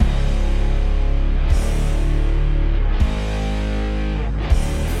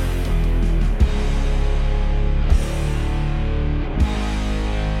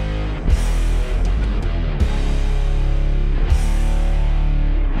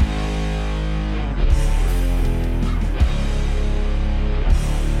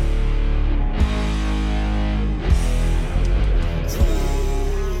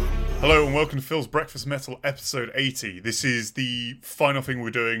welcome to Phil's Breakfast Metal episode 80. This is the final thing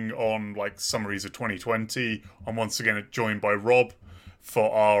we're doing on summaries of 2020. I'm once again joined by Rob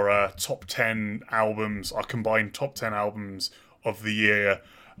for our top 10 albums, our combined top 10 albums of the year.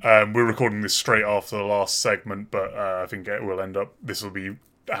 We're recording this straight after the last segment, but I think this will be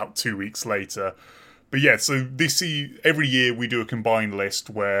out 2 weeks later. But yeah, so every year we do a combined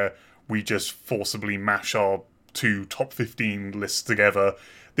list where we just forcibly mash our two top 15 lists together.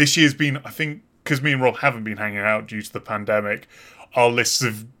 This year's been, I think, because me and Rob haven't been hanging out due to the pandemic, our lists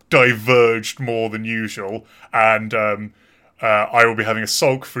have diverged more than usual, and I will be having a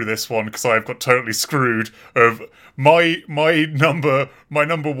sulk through this one because I've got totally screwed. Of my number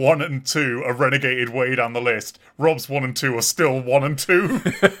 1 and 2 are relegated way down the list. Rob's 1 and 2 are still 1 and 2.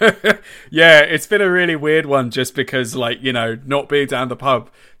 Yeah, it's been a really weird one just because, not being down the pub,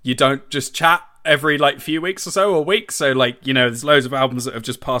 you don't just chat every few weeks or so, or weeks, so there's loads of albums that have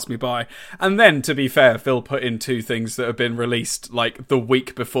just passed me by. And then, to be fair, Phil put in 2 things that have been released the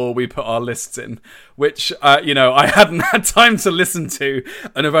week before we put our lists in, which I hadn't had time to listen to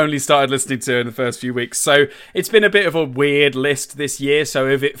and have only started listening to in the first few weeks. So it's been a bit of a weird list this year, so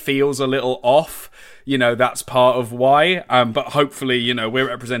if it feels a little off, that's part of why. But hopefully, we're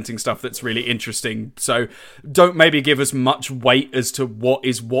representing stuff that's really interesting. So don't maybe give us much weight as to what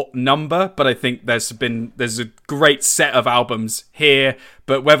is what number. But I think there's a great set of albums here.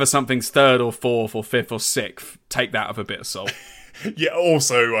 But whether something's third or fourth or fifth or sixth, take that with a bit of salt. Yeah,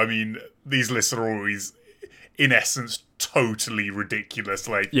 also, I mean, these lists are always, in essence, totally ridiculous.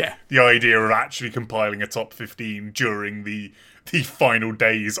 The idea of actually compiling a top 15 during the final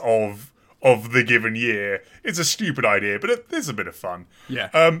days of the given year, it's a stupid idea, but it's a bit of fun.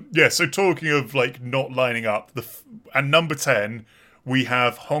 Yeah. So talking of not lining up, and number 10, we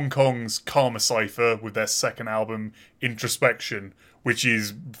have Hong Kong's Karma Cypher with their second album, Introspection, which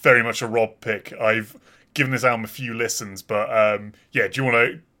is very much a Rob pick. I've given this album a few listens, but do you want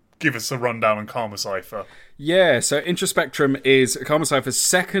to give us a rundown on Karma Cypher? Yeah, so Introspectrum is Karma Cypher's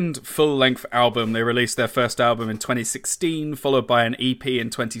second full-length album. They released their first album in 2016, followed by an EP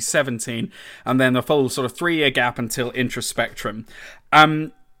in 2017, and then a full sort of 3-year gap until Introspectrum.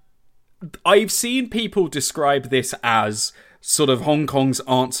 I've seen people describe this as sort of Hong Kong's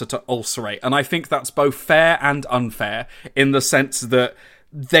answer to Ulcerate, and I think that's both fair and unfair, in the sense that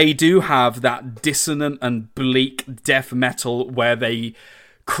they do have that dissonant and bleak death metal where they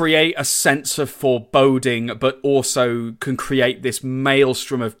create a sense of foreboding, but also can create this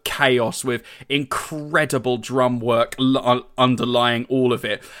maelstrom of chaos with incredible drum work underlying all of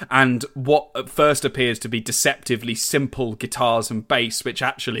it, and what at first appears to be deceptively simple guitars and bass, which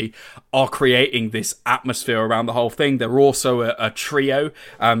actually are creating this atmosphere around the whole thing. They're also a trio,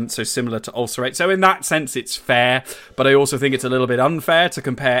 so similar to Ulcerate. So in that sense, it's fair, but I also think it's a little bit unfair to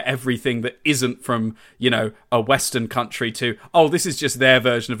compare everything that isn't from, a Western country to, this is just their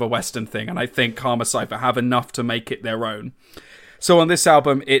version of a Western thing, and I think Karma Cypher have enough to make it their own. So on this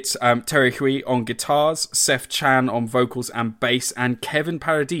album, it's Terry Hui on guitars, Seth Chan on vocals and bass, and Kevin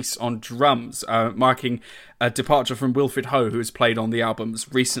Paradis on drums, marking a departure from Wilfred Ho, who has played on the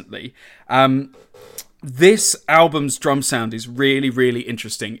albums recently. This album's drum sound is really, really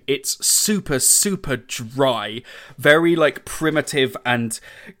interesting. It's super, super dry, very primitive and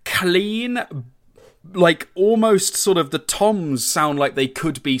clean. Almost sort of the toms sound like they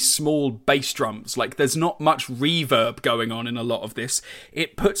could be small bass drums. There's not much reverb going on in a lot of this.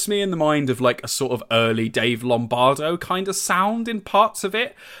 It puts me in the mind of a sort of early Dave Lombardo kind of sound in parts of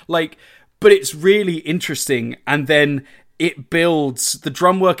it. But it's really interesting. And then it builds, the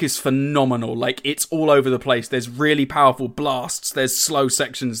drum work is phenomenal. It's all over the place. There's really powerful blasts, there's slow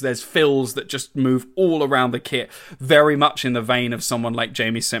sections, there's fills that just move all around the kit, very much in the vein of someone like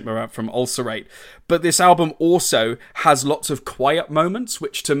Jamie Sintmer from Ulcerate. But this album also has lots of quiet moments,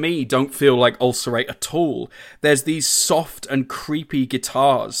 which to me don't feel like Ulcerate at all. There's these soft and creepy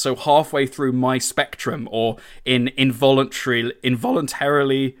guitars, so halfway through My Spectrum, or in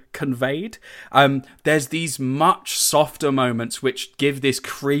Involuntarily Conveyed, there's these much softer moments which give this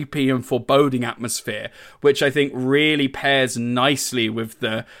creepy and foreboding atmosphere, which I think really pairs nicely with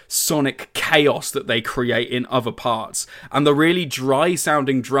the sonic chaos that they create in other parts. And the really dry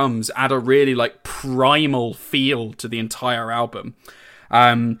sounding drums add a really primal feel to the entire album.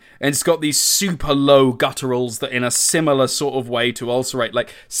 And it's got these super low gutturals that in a similar sort of way to Ulcerate,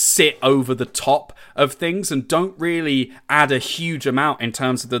 sit over the top of things and don't really add a huge amount in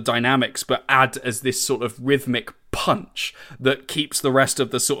terms of the dynamics, but add as this sort of rhythmic punch that keeps the rest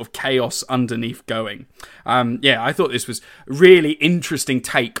of the sort of chaos underneath going. I thought this was really interesting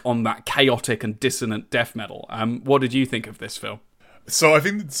take on that chaotic and dissonant death metal. What did you think of this, Phil? So I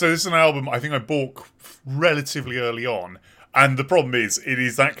think so. This is an album I think I bought relatively early on, and the problem is it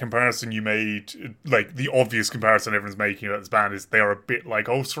is that comparison you made, like the obvious comparison everyone's making about this band is they are a bit like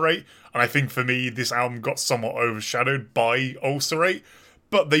Ulcerate, and I think for me this album got somewhat overshadowed by Ulcerate,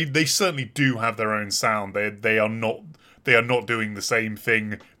 but they certainly do have their own sound. They are not doing the same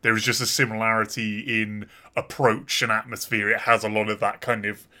thing. There is just a similarity in approach and atmosphere. It has a lot of that kind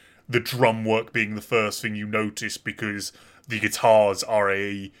of the drum work being the first thing you notice because the guitars are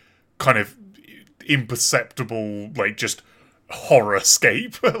a kind of imperceptible, like, just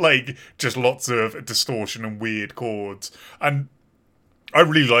horror-scape. Like, just lots of distortion and weird chords. And I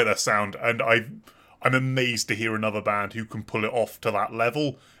really like that sound, and I'm amazed to hear another band who can pull it off to that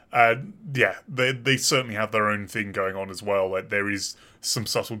level. Yeah, they certainly have their own thing going on as well. Like, there is some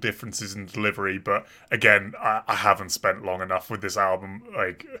subtle differences in delivery, but again, I haven't spent long enough with this album.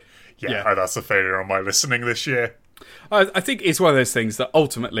 Like, yeah. That's a failure on my listening this year. I think it's one of those things that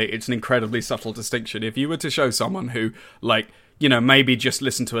ultimately it's an incredibly subtle distinction. If you were to show someone who, like, you know, maybe just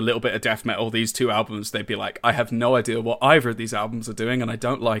listen to a little bit of death metal, these two albums, they'd be like, I have no idea what either of these albums are doing, and I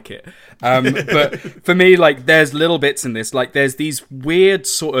don't like it. But for me, like, there's little bits in this. Like, there's these weird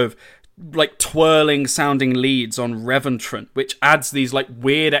sort of, like, twirling sounding leads on Reventrant, which adds these, like,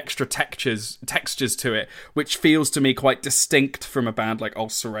 weird extra textures to it, which feels to me quite distinct from a band like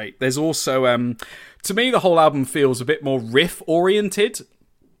Ulcerate. There's also, to me, the whole album feels a bit more riff-oriented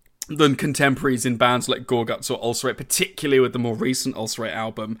than contemporaries in bands like Gorguts or Ulcerate, particularly with the more recent Ulcerate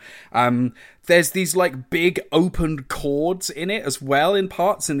album. There's these, like, big open chords in it as well in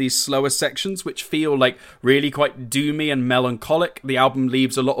parts in these slower sections, which feel like really quite doomy and melancholic. The album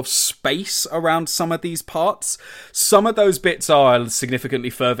leaves a lot of space around some of these parts. Some of those bits are significantly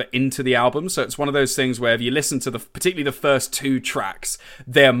further into the album, so it's one of those things where if you listen to particularly the first two tracks,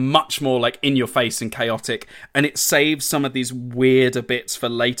 they're much more, like, in your face and chaotic, and it saves some of these weirder bits for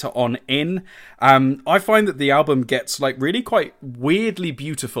later on in. I find that the album gets, like, really quite weirdly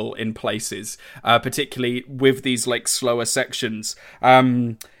beautiful in places, particularly with these, like, slower sections.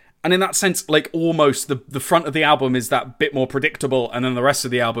 And in that sense, like, almost the front of the album is that bit more predictable, and then the rest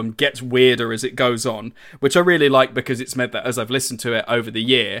of the album gets weirder as it goes on, which I really like because it's meant that as I've listened to it over the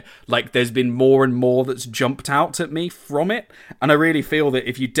year, like, there's been more and more that's jumped out at me from it, and I really feel that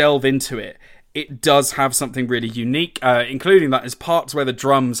if you delve into it, it does have something really unique, including that there's parts where the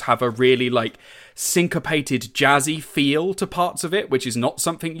drums have a really, like, syncopated jazzy feel to parts of it, which is not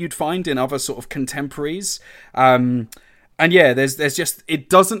something you'd find in other sort of contemporaries. And yeah, there's just, it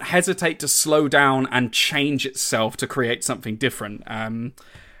doesn't hesitate to slow down and change itself to create something different. And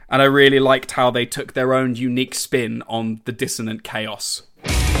I really liked how they took their own unique spin on the dissonant chaos.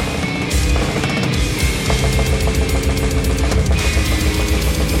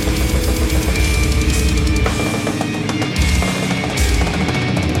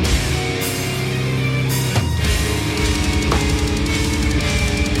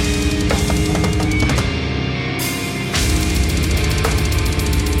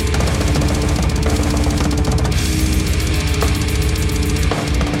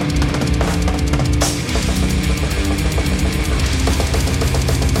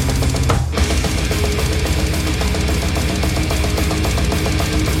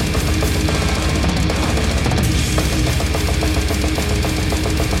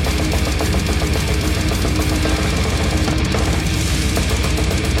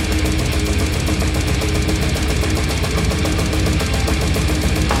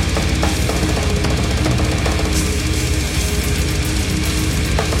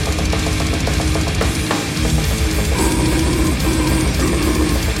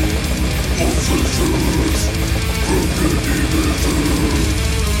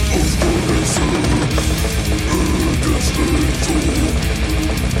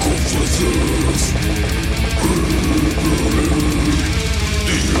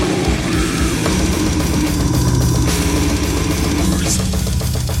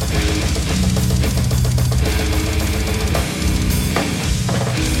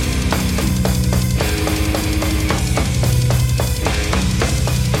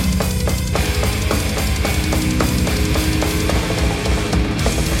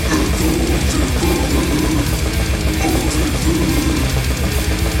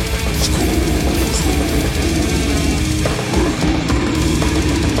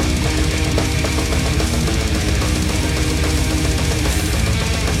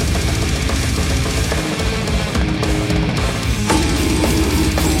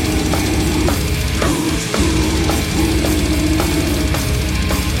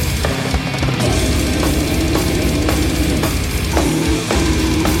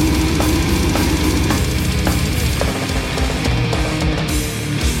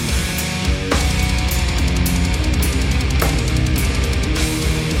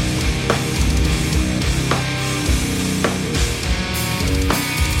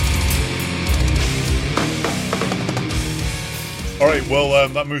 Alright, well,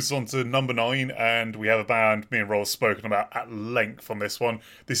 that moves on to number 9, and we have a band me and Roll have spoken about at length on this one.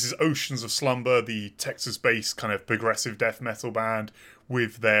 This is Oceans of Slumber, the Texas-based kind of progressive death metal band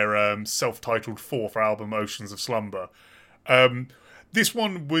with their self-titled 4th album, Oceans of Slumber. This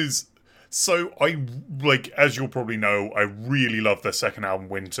one was... So, as you'll probably know, I really loved their second album,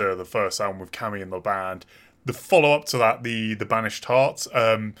 Winter, the first album with Cammy and the band. The follow-up to that, the Banished Heart,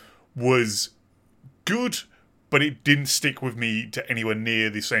 was good, but it didn't stick with me to anywhere near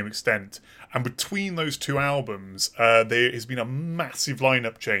the same extent. And between those two albums, there has been a massive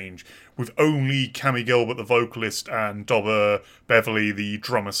lineup change, with only Cammy Gilbert, the vocalist, and Dobber Beverly, the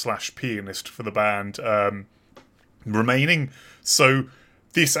drummer/pianist for the band, remaining. So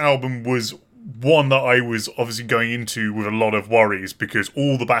this album was one that I was obviously going into with a lot of worries, because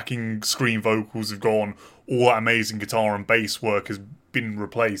all the backing screen vocals have gone, all that amazing guitar and bass work has been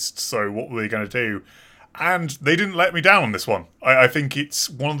replaced, so what were they going to do? And they didn't let me down on this one. I think it's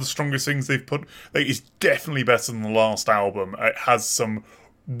one of the strongest things they've put. It's definitely better than the last album. It has some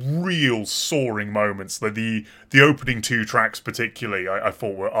real soaring moments. The opening 2 tracks particularly, I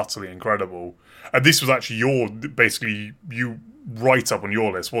thought were utterly incredible. And this was actually you right up on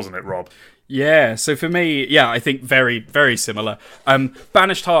your list, wasn't it, Rob? Yeah, so for me, I think very, very similar.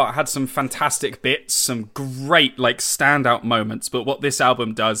 Banished Heart had some fantastic bits, some great, standout moments, but what this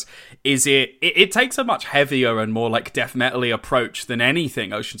album does is it takes a much heavier and more, death metal-y approach than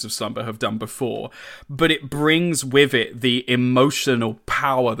anything Oceans of Slumber have done before, but it brings with it the emotional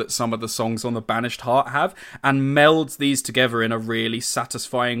power that some of the songs on the Banished Heart have, and melds these together in a really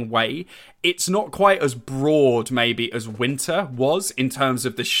satisfying way. It's not quite as broad, maybe, as Winter was in terms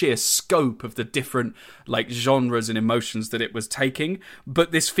of the sheer scope of the different genres and emotions that it was taking,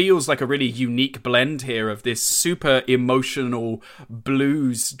 but this feels like a really unique blend here of this super emotional,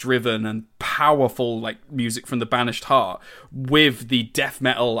 blues-driven and powerful music from the Banished Heart with the death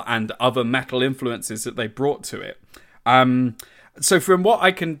metal and other metal influences that they brought to it. So from what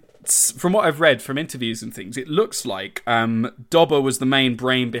I've read from interviews and things, it looks like Dobber was the main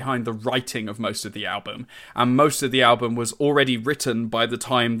brain behind the writing of most of the album, and most of the album was already written by the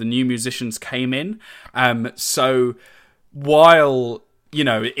time the new musicians came in. So while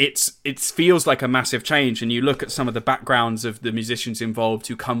it feels like a massive change, and you look at some of the backgrounds of the musicians involved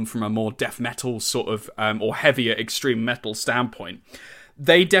who come from a more death metal sort of or heavier extreme metal standpoint,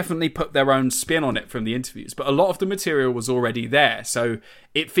 they definitely put their own spin on it from the interviews, but a lot of the material was already there, so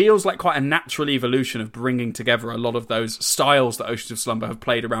it feels like quite a natural evolution of bringing together a lot of those styles that Oceans of Slumber have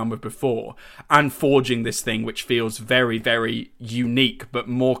played around with before, and forging this thing which feels very, very unique, but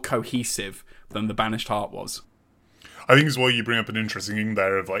more cohesive than the Banished Heart was. I think as well you bring up an interesting thing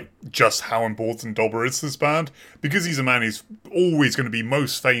there of just how important Dobber is to this band, because he's a man who's always going to be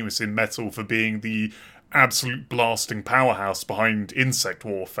most famous in metal for being the absolute blasting powerhouse behind Insect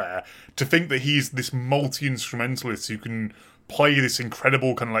Warfare. To think that he's this multi-instrumentalist who can play this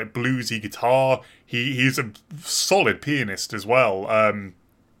incredible kind of bluesy guitar, he's a solid pianist as well, and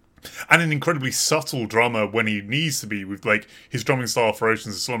an incredibly subtle drummer when he needs to be, with his drumming style for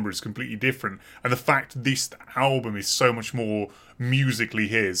Oceans of Slumber is completely different, and the fact this album is so much more musically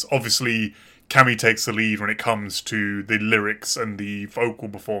his. Obviously Cammy takes the lead when it comes to the lyrics and the vocal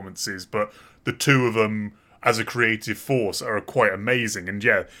performances, but the two of them as a creative force are quite amazing. And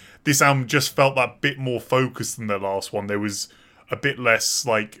this album just felt that bit more focused than their last one. There was a bit less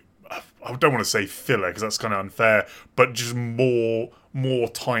I don't want to say filler because that's kind of unfair, but just more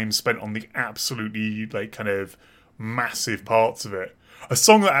time spent on the absolutely kind of massive parts of it. A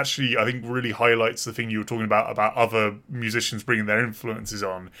song that actually I think really highlights the thing you were talking about other musicians bringing their influences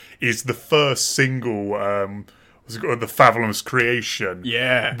on is the first single, The Fabulous Creation,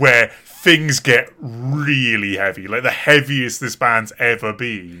 where things get really heavy, the heaviest this band's ever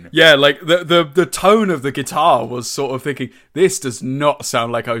been. Yeah, the tone of the guitar was sort of thinking, this does not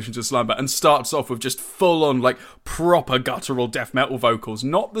sound like Oceans of Slumber, and starts off with just full on proper guttural death metal vocals,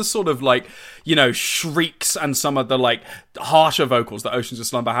 not the sort of shrieks and some of the harsher vocals that Oceans of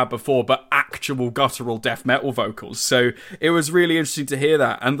Slumber had before, but actual guttural death metal vocals. So it was really interesting to hear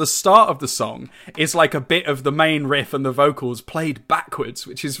that, and the start of the song is a bit of the main riff and the vocals played backwards,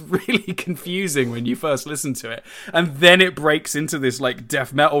 which is really confusing when you first listen to it, and then it breaks into this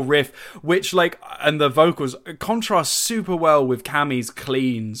death metal riff, which and the vocals contrast super well with Cammy's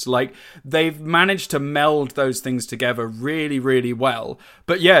cleans. They've managed to meld those things together really, really well.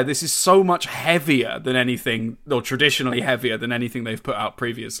 But this is so much heavier than anything, or traditionally heavier than anything they've put out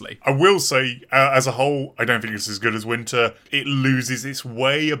previously. I will say, as a whole, I don't think it's as good as Winter. It loses its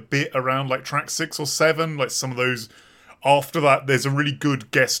way a bit around track 6 or 7, some of those. After that, there's a really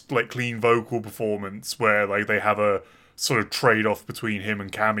good guest clean vocal performance where they have a sort of trade-off between him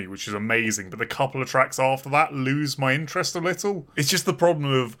and Cammy, which is amazing. But the couple of tracks after that lose my interest a little. It's just the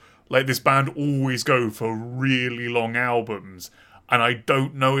problem of, like, this band always go for really long albums, and I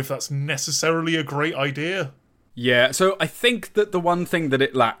don't know if that's necessarily a great idea. Yeah, so I think that the one thing that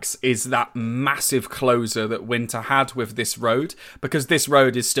it lacks is that massive closer that Winter had with This Road, because This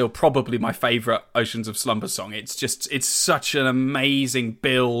Road is still probably my favourite Oceans of Slumber song. It's such an amazing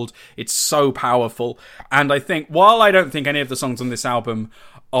build, it's so powerful, and I think, while I don't think any of the songs on this album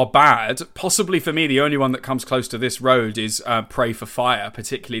are bad, possibly for me the only one that comes close to This Road is Pray for Fire,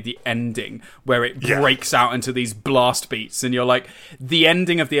 particularly the ending, where it breaks out into these blast beats, and you're like, the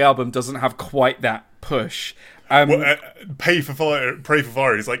ending of the album doesn't have quite that push. Pray for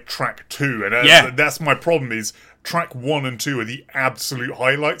Fire is like track 2, and that's my problem. Is track 1 and 2 are the absolute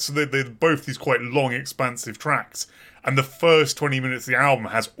highlights. So they're both these quite long, expansive tracks, and the first 20 minutes of the album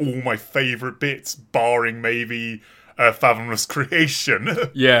has all my favourite bits, barring maybe Fathomless Creation.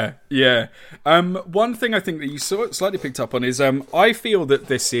 Yeah. One thing I think that you slightly picked up on is I feel that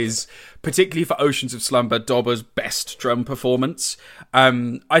this is, particularly for Oceans of Slumber, Dobber's best drum performance.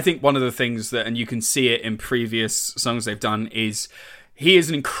 I think one of the things that, and you can see it in previous songs they've done, is he is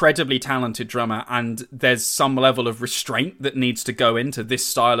an incredibly talented drummer, and there's some level of restraint that needs to go into this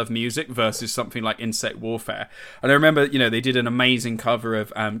style of music versus something like Insect Warfare. And I remember, they did an amazing cover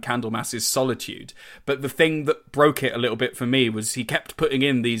of Candlemass's Solitude, but the thing that broke it a little bit for me was he kept putting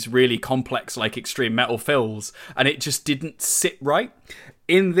in these really complex, like, extreme metal fills, and it just didn't sit right.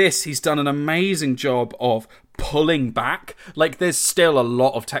 In this, he's done an amazing job of pulling back. Like, there's still a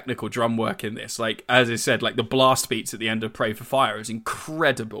lot of technical drum work in this. Like, as I said, like, the blast beats at the end of Pray for Fire is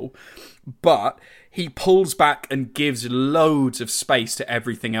incredible, but he pulls back and gives loads of space to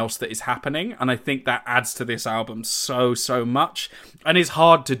everything else that is happening, and I think that adds to this album so much, and it's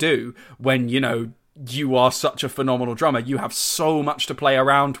hard to do when, you are such a phenomenal drummer. You have so much to play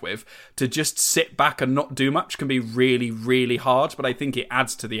around with. To just sit back and not do much can be really, really hard, but I think it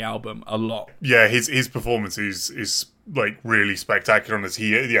adds to the album a lot. Yeah, his performance is like really spectacular on this.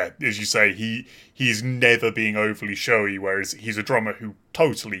 As you say, he's never being overly showy, whereas he's a drummer who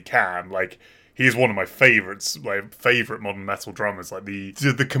totally can. Like, he is one of my favourites, like favourite modern metal drummers. Like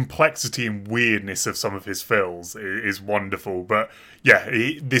the complexity and weirdness of some of his fills is wonderful. But yeah,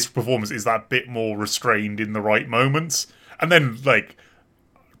 this performance is that bit more restrained in the right moments, and then like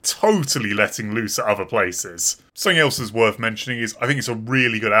totally letting loose at other places. Something else that's worth mentioning is I think it's a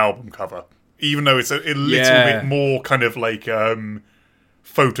really good album cover, even though it's a little bit more kind of like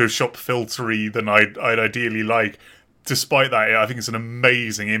Photoshop filtery than I'd ideally like. Despite that, I think it's an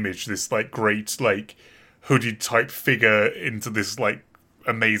amazing image, this like great like hooded type figure into this like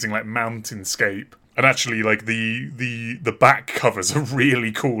amazing like mountainscape. And actually, like the back cover's a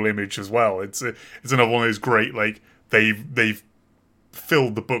really cool image as well. It's another one of those great, like, they've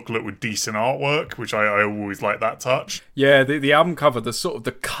filled the booklet with decent artwork, which I always like that touch. Yeah, the album cover,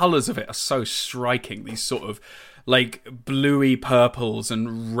 the colours of it are so striking. These sort of like bluey purples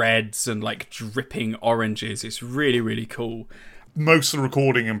and reds and like dripping oranges. It's really, really cool. Most of the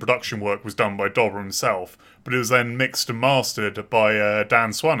recording and production work was done by Dobber himself, but it was then mixed and mastered by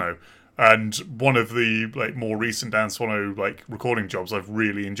Dan Swano. And one of the like more recent Dan Swano like recording jobs I've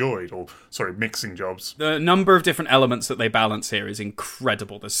really enjoyed, mixing jobs. The number of different elements that they balance here is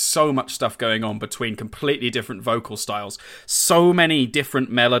incredible. There's so much stuff going on between completely different vocal styles, so many different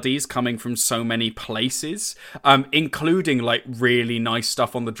melodies coming from so many places, including like really nice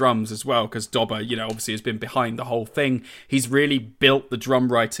stuff on the drums as well, because Dobber, obviously has been behind the whole thing. He's really built the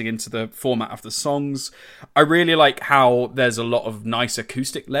drum writing into the format of the songs. I really like how there's a lot of nice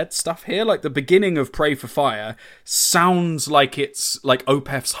acoustic-led stuff here. Like the beginning of Pray for Fire sounds like it's like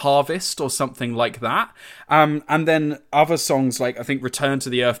Opeth's Harvest or something like that. And then other songs like I think Return to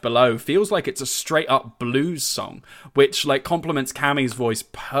the Earth Below feels like it's a straight up blues song, which like complements Cammy's voice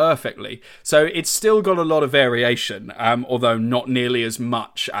perfectly. So it's still got a lot of variation, although not nearly as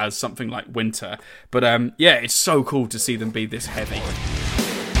much as something like Winter. But yeah, it's so cool to see them be this heavy.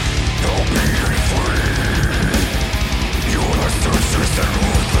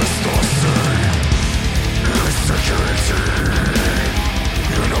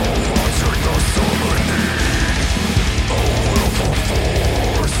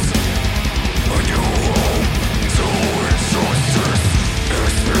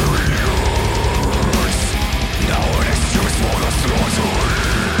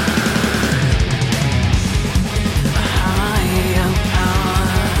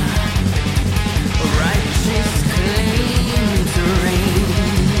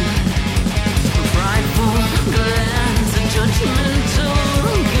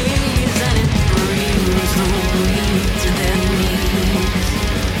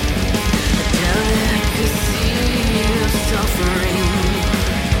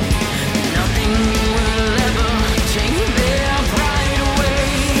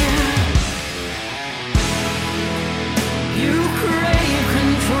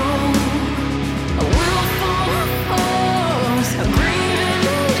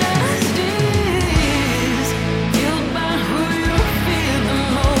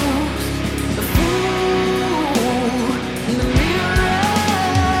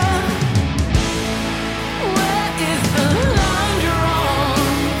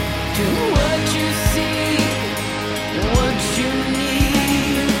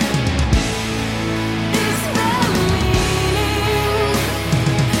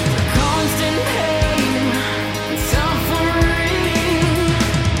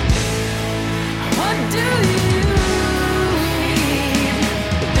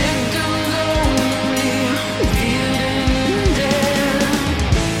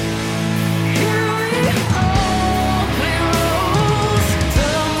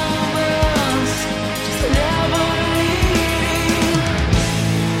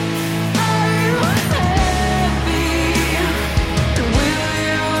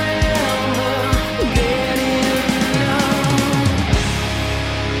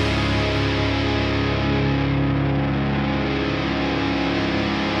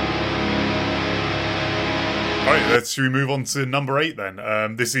 should we move on to number 8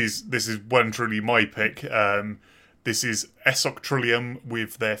 then? This is well and truly my pick. This is Esok Trillium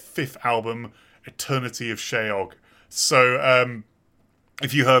with their 5th album, Eternity of Sheog. So,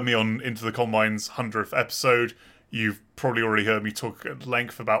 if you heard me on Into the Combine's 100th episode, you've probably already heard me talk at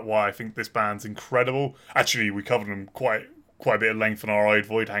length about why I think this band's incredible. Actually, we covered them quite a bit at length on our Eyed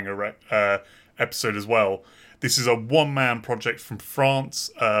Voidhanger episode as well. This is a one-man project from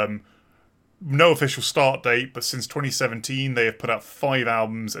France. No official start date, but since 2017, they have put out 5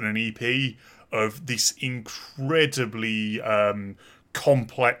 albums and an EP of this incredibly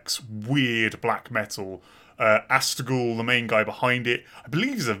complex, weird black metal. Astegul, the main guy behind it, I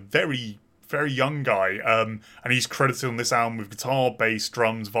believe he's a very, very young guy, and he's credited on this album with guitar, bass,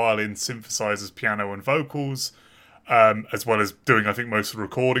 drums, violin, synthesizers, piano, and vocals, as well as doing, I think, most of the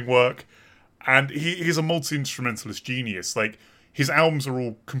recording work. And he's a multi-instrumentalist genius. Like, his albums are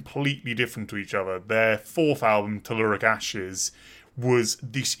all completely different to each other. Their 4th album, Telluric Ashes, was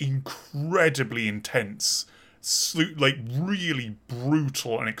this incredibly intense, like really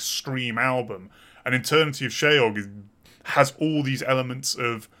brutal and extreme album. And Eternity of Sheog has all these elements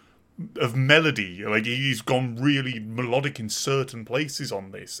of melody. Like, he's gone really melodic in certain places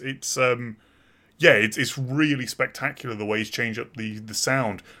on this. It's it's really spectacular the way he's changed up the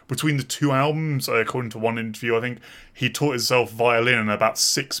sound. Between the 2 albums, according to one interview, I think he taught himself violin in about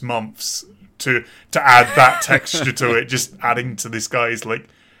 6 months to add that texture to it, just adding to this guy's like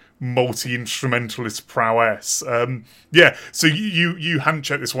multi-instrumentalist prowess. So you hadn't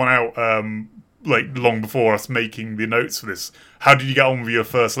checked this one out like long before us making the notes for this. How did you get on with your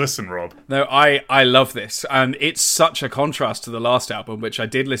first listen, Rob? No, I love this, and it's such a contrast to the last album, which I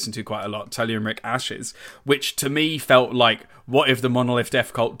did listen to quite a lot, Telluric Ashes, which to me felt like, what if the Monolith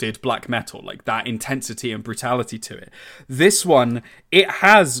Death Cult did black metal? Like, that intensity and brutality to it. This one, it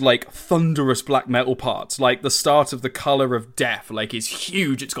has, like, thunderous black metal parts, like the start of The Colour of Death, like, it's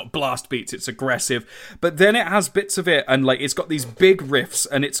huge, it's got blast beats, it's aggressive, but then it has bits of it, and, like, it's got these big riffs,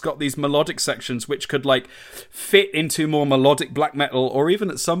 and it's got these melodic sections which could, like, fit into more melodic black metal, or even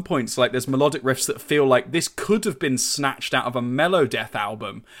at some points, like, there's melodic riffs that feel like this could have been snatched out of a Melodeath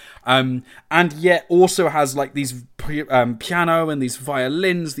album, and yet also has, like, these piano and these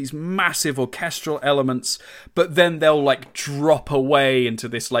violins, these massive orchestral elements, but then they'll, like, drop away into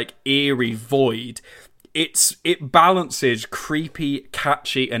this, like, eerie void. It balances creepy,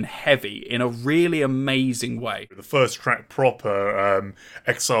 catchy, and heavy in a really amazing way. The first track proper,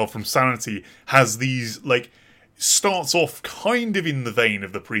 Exile from Sanity, has these, like, starts off kind of in the vein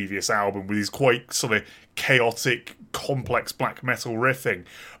of the previous album with these quite sort of chaotic, complex black metal riffing,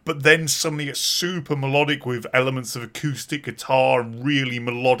 but then suddenly gets super melodic with elements of acoustic guitar and really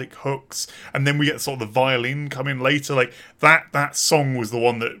melodic hooks, and then we get sort of the violin come in later. Like, that song was the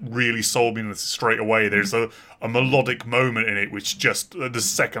one that really sold me straight away. There's a melodic moment in it which just, the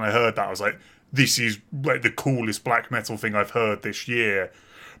second I heard that, I was like, this is like the coolest black metal thing I've heard this year.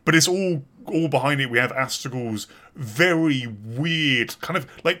 But it's all behind it. We have Astegul's very weird, kind of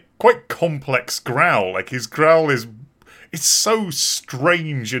like quite complex growl. Like, his growl it's so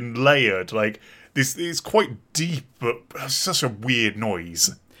strange and layered. Like, this is quite deep, but it's such a weird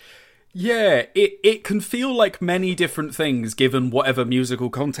noise. Yeah, it can feel like many different things given whatever musical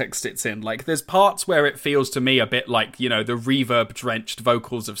context it's in. Like, there's parts where it feels to me a bit like, you know, the reverb-drenched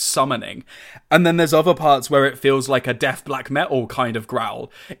vocals of Summoning. And then there's other parts where it feels like a death black metal kind of growl.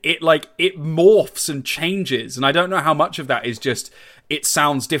 It morphs and changes. And I don't know how much of that is just, it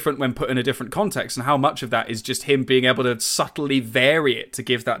sounds different when put in a different context, and how much of that is just him being able to subtly vary it to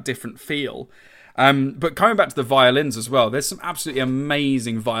give that different feel. But coming back to the violins as well, there's some absolutely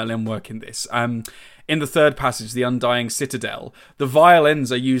amazing violin work in this. In the third passage, The Undying Citadel, the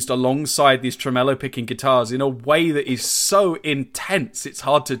violins are used alongside these tremolo-picking guitars in a way that is so intense, it's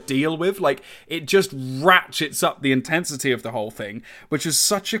hard to deal with. Like, it just ratchets up the intensity of the whole thing, which is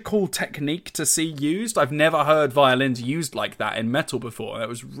such a cool technique to see used. I've never heard violins used like that in metal before. That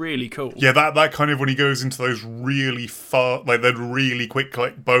was really cool. Yeah, that kind of, when he goes into those really far, like, that really quick,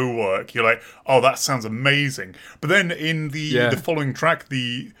 like, bow work, you're like, oh, that sounds amazing. But then in the following track,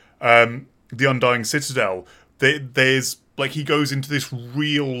 the Undying Citadel, there's, like, he goes into this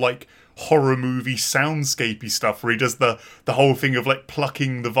real, like, horror movie soundscapey stuff where he does the whole thing of, like,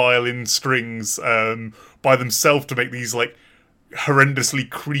 plucking the violin strings by themselves to make these, like, horrendously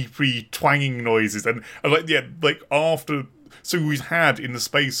creepy twanging noises. And like, yeah, like, after, so we've had in the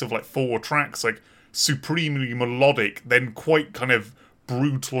space of, like, 4 tracks, like, supremely melodic, then quite kind of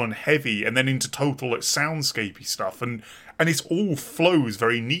brutal and heavy, and then into total, like, soundscapey stuff, and it all flows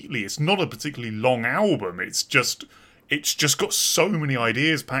very neatly. It's not a particularly long album. It's just got so many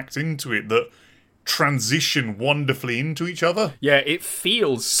ideas packed into it that transition wonderfully into each other. Yeah, it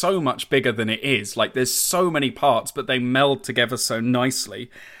feels so much bigger than it is. Like, there's so many parts, but they meld together so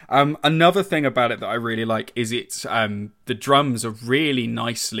nicely. Another thing about it that I really like is it's the drums are really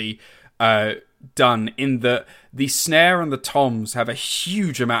nicely done, in that the snare and the toms have a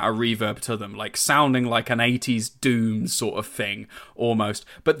huge amount of reverb to them, like sounding like an 80s doom sort of thing almost,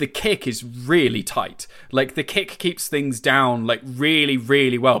 but the kick is really tight. Like, the kick keeps things down like really,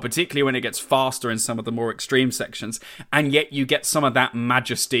 really well, particularly when it gets faster in some of the more extreme sections, and yet you get some of that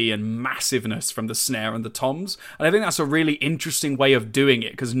majesty and massiveness from the snare and the toms. And I think that's a really interesting way of doing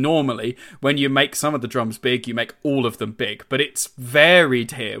it, because normally when you make some of the drums big, you make all of them big, but it's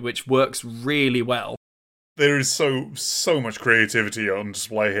varied here, which works really well. There is so much creativity on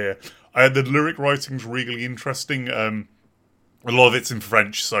display here. The lyric writing's really interesting. A lot of it's in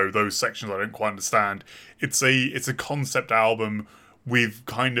French, so those sections I don't quite understand. It's a concept album with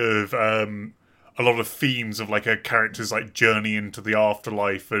kind of a lot of themes of like a character's like journey into the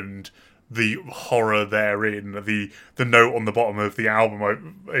afterlife and the horror therein. The note on the bottom of the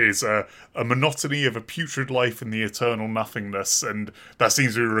album is a monotony of a putrid life in the eternal nothingness, and that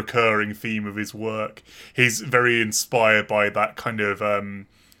seems to be a recurring theme of his work. He's very inspired by that kind of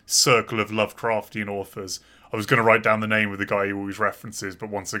circle of Lovecraftian authors. I was going to write down the name of the guy he always references, but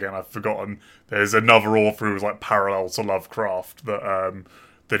once again I've forgotten. There's another author who was like parallel to Lovecraft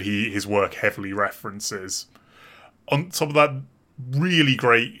that his work heavily references. On top of that, really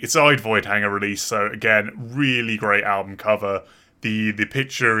great. It's an Eyed Voidhanger release, so again, really great album cover. The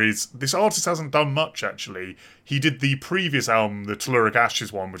picture is... This artist hasn't done much, actually. He did the previous album, the Telluric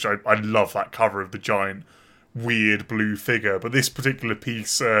Ashes one, which I love that cover of the giant, weird blue figure. But this particular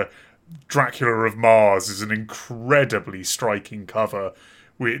piece, Dracula of Mars, is an incredibly striking cover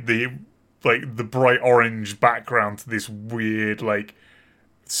with the bright orange background to this weird, like,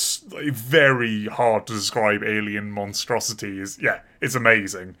 very hard to describe alien monstrosity. It's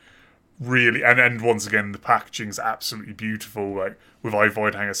amazing, really. And once again, the packaging's absolutely beautiful. Like, with Eyed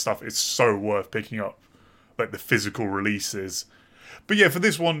Voidhanger stuff, it's so worth picking up, like the physical releases. But yeah, for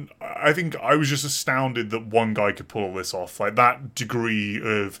this one, I think I was just astounded that one guy could pull this off. Like, that degree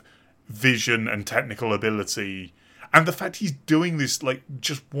of vision and technical ability, and the fact he's doing this like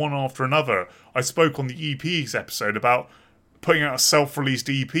just one after another. I spoke on the EPs episode about putting out a self-released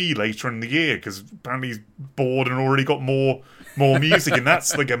EP later in the year, because apparently he's bored and already got more music, and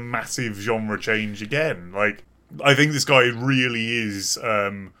that's like a massive genre change again. Like, I think this guy really is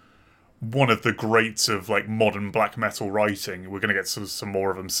one of the greats of like modern black metal writing. We're going to get some more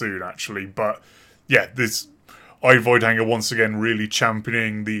of them soon, actually. But yeah, this Eyed Voidhanger once again really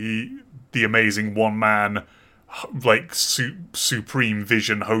championing the amazing one-man like Supreme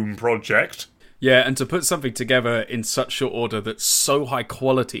Vision home project. Yeah, and to put something together in such short order that's so high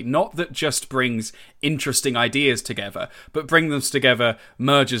quality, not that just brings interesting ideas together, but bring them together,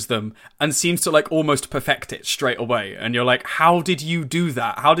 merges them, and seems to like almost perfect it straight away. And you're like, how did you do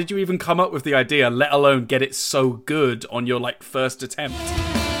that? How did you even come up with the idea, let alone get it so good on your like first attempt?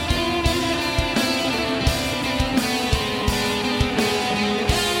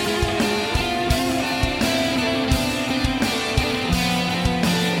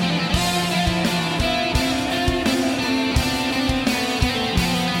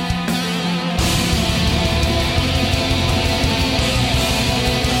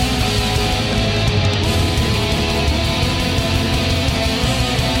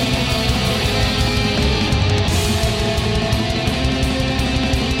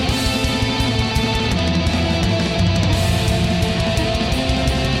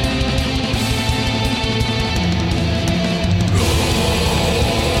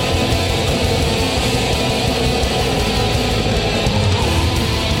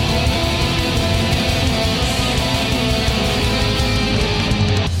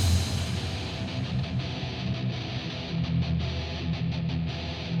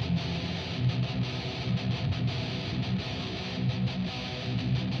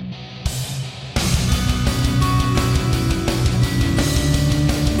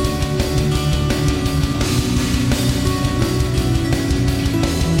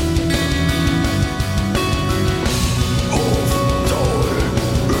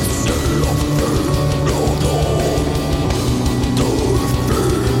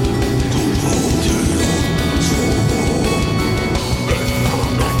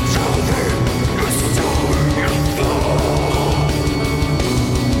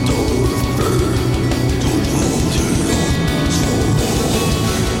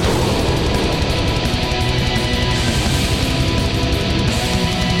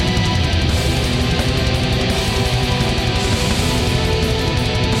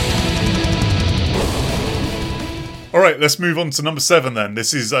 All right, let's move on to number 7 then.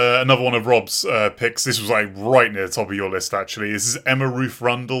 This is another one of Rob's picks. This was like right near the top of your list, actually. This is Emma Ruth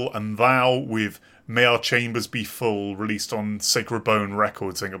Rundle and Thou with May Our Chambers Be Full, released on Sacred Bone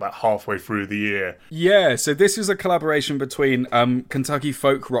Records, I think about halfway through the year. Yeah, so this is a collaboration between Kentucky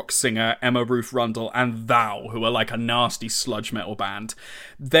folk rock singer Emma Ruth Rundle and Thou, who are like a nasty sludge metal band.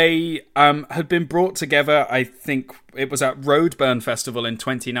 They had been brought together, I think it was at Roadburn Festival in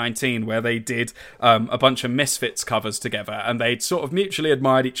 2019, where they did a bunch of Misfits covers together, and they'd sort of mutually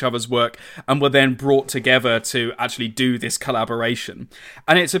admired each other's work and were then brought together to actually do this collaboration.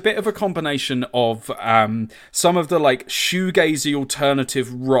 And it's a bit of a combination of some of the like shoegazy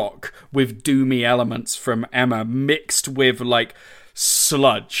alternative rock with doomy elements from Emma mixed with like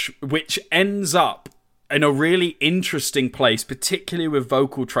sludge, which ends up in a really interesting place, particularly with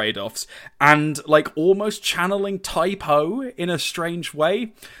vocal trade-offs and like almost channeling Type O in a strange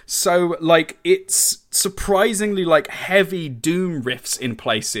way. So like it's surprisingly like heavy doom riffs in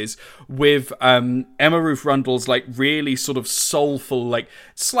places with Emma Ruth Rundle's like really sort of soulful, like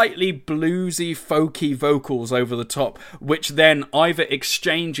slightly bluesy, folky vocals over the top, which then either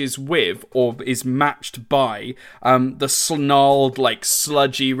exchanges with or is matched by the snarled, like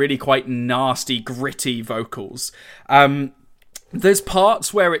sludgy, really quite nasty, gritty vocals. There's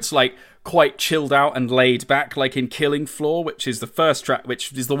parts where it's like quite chilled out and laid back, like in Killing Floor, which is the first track,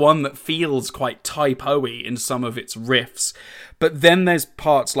 which is the one that feels quite Type O-y in some of its riffs. But then there's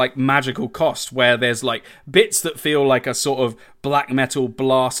parts like Magical Cost, where there's like bits that feel like a sort of black metal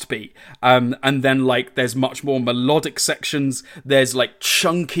blast beat. And then like there's much more melodic sections. There's like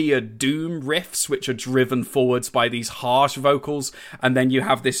chunkier doom riffs, which are driven forwards by these harsh vocals. And then you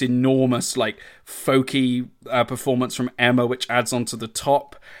have this enormous like folky performance from Emma, which adds onto the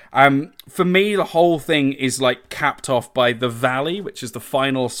top. For me, the whole thing is like capped off by The Valley, which is the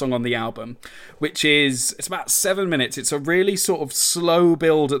final song on the album, which is, it's about 7 minutes. It's a really sort of slow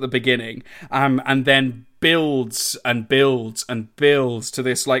build at the beginning, and then builds and builds and builds to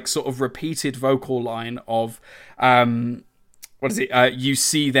this like sort of repeated vocal line of what is it? You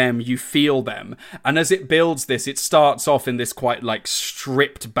see them, you feel them. And as it builds this, it starts off in this quite like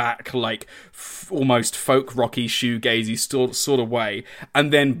stripped back, like almost folk rocky shoegazy sort of way,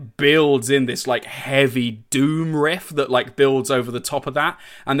 and then builds in this like heavy doom riff that like builds over the top of that,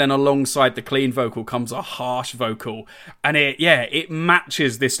 and then alongside the clean vocal comes a harsh vocal, and it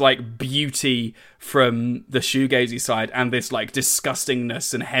matches this like beauty from the shoegazy side and this like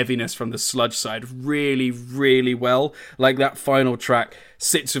disgustingness and heaviness from the sludge side really, really well. Like that final track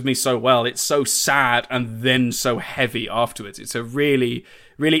sits with me so well. It's so sad and then so heavy afterwards. It's a really,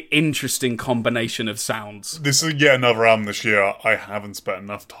 really interesting combination of sounds. This is yet another album this year I haven't spent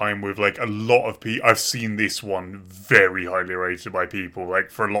enough time with. Like a lot of people, I've seen this one very highly rated by people. Like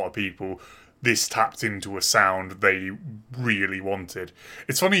for a lot of people, this tapped into a sound they really wanted.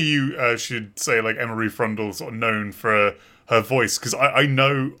 It's funny you should say like Emma Ruth Rundle's sort of known for her voice, because I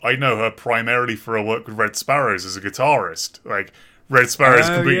know her primarily for her work with Red Sparrows as a guitarist. Like Red Sparrows,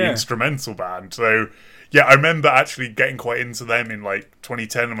 completely instrumental band. So yeah, I remember actually getting quite into them in like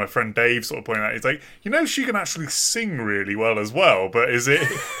 2010, and my friend Dave sort of pointed out, he's like, she can actually sing really well as well, but is it?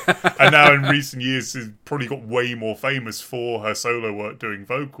 And now in recent years, she's probably got way more famous for her solo work doing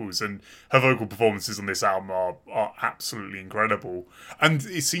vocals, and her vocal performances on this album are absolutely incredible. And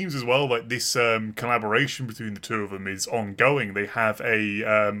it seems as well like this collaboration between the two of them is ongoing. They have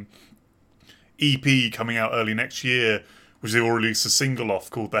a EP coming out early next year, which they will release a single off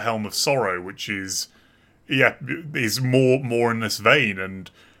called The Helm of Sorrow, which is more in this vein, and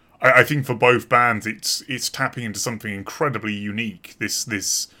I think for both bands it's tapping into something incredibly unique.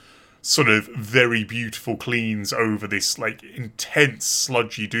 This sort of very beautiful cleans over this like intense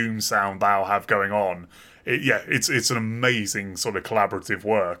sludgy doom sound they'll have going on. It's an amazing sort of collaborative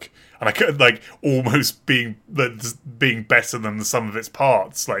work, and I could like almost being better than the sum of its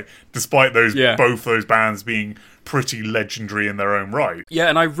parts. Like despite both those bands being pretty legendary in their own right. Yeah,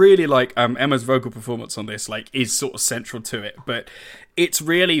 and I really like Emma's vocal performance on this. Like is sort of central to it, but it's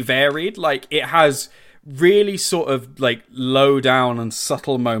really varied. Like it has really sort of like low down and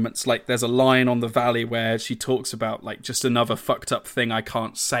subtle moments. Like there's a line on The Valley where she talks about like just another fucked up thing I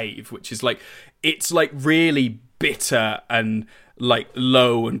can't save, which is like, it's like really bitter and like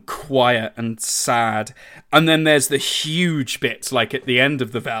low and quiet and sad. And then there's the huge bits like at the end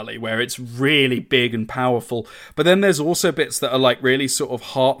of The Valley where it's really big and powerful, but then there's also bits that are like really sort of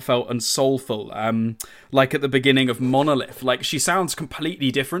heartfelt and soulful. like at the beginning of Monolith. Like, she sounds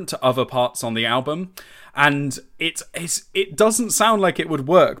completely different to other parts on the album, and it doesn't sound like it would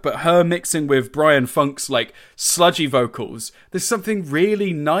work, but her mixing with Brian Funk's like sludgy vocals, there's something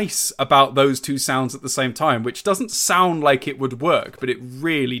really nice about those two sounds at the same time, which doesn't sound like it would work, but it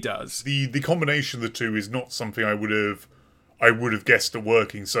really does. The combination of the two is not something I would have guessed it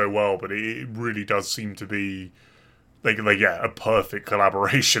working so well, but it really does seem to be like a perfect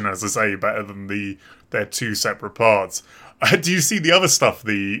collaboration, as I say, better than their two separate parts. Do you see the other stuff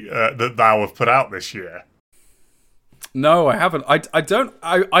that Thou have put out this year? No, I haven't.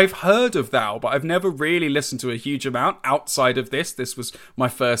 I've heard of Thou, but I've never really listened to a huge amount outside of this. This was my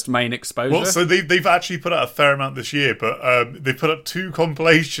first main exposure. Well, so they've actually put out a fair amount this year, but they put up two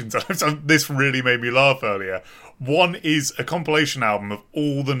compilations. This really made me laugh earlier. One is a compilation album of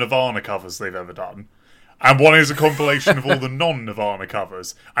all the Nirvana covers they've ever done, and one is a compilation of all the non-Nirvana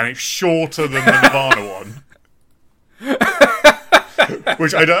covers, and it's shorter than the Nirvana one.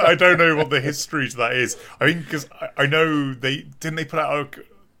 Which I don't know what the history to that is. I think because I know they put out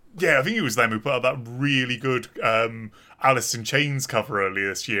I think it was them who put out that really good Alice in Chains cover earlier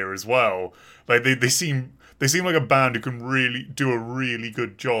this year as well. Like they seem like a band who can really do a really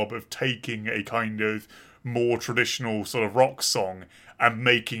good job of taking a kind of more traditional sort of rock song and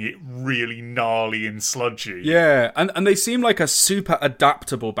making it really gnarly and sludgy. Yeah, and they seem like a super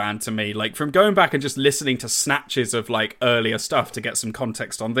adaptable band to me. Like, from going back and just listening to snatches of, like, earlier stuff to get some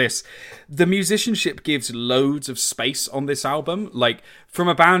context on this, the musicianship gives loads of space on this album. Like, from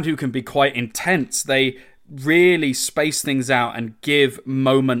a band who can be quite intense, they really space things out and give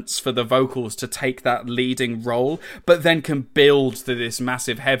moments for the vocals to take that leading role, but then can build to this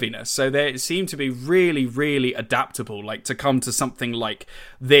massive heaviness. So they seem to be really, really adaptable, like to come to something like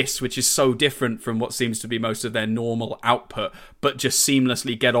this, which is so different from what seems to be most of their normal output, but just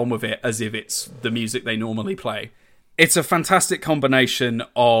seamlessly get on with it as if it's the music they normally play. It's a fantastic combination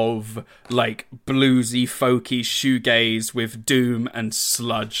of like bluesy, folky shoegaze with doom and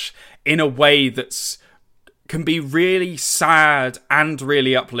sludge in a way that's can be really sad and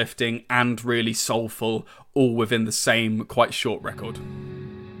really uplifting and really soulful, all within the same quite short record.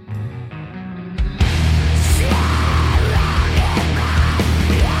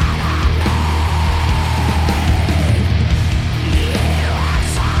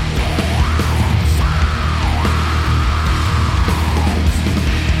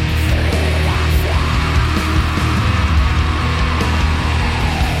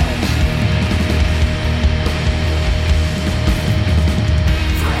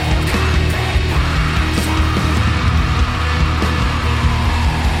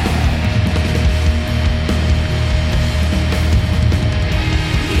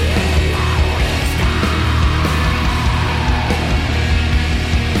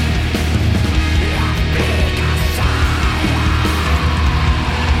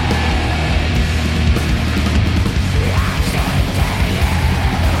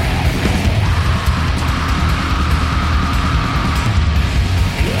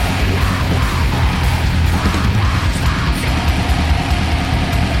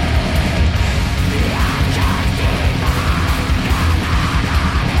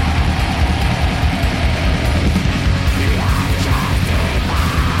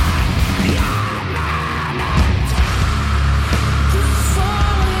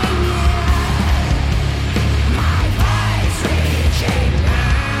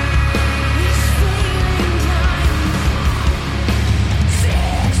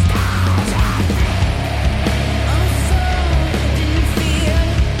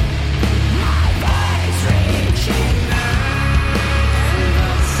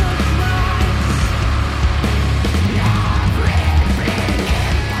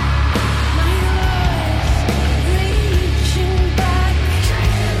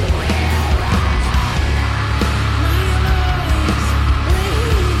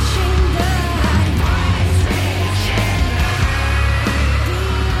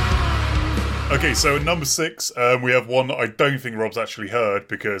 Okay, so at number 6, we have one that I don't think Rob's actually heard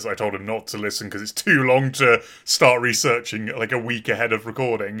because I told him not to listen because it's too long to start researching like a week ahead of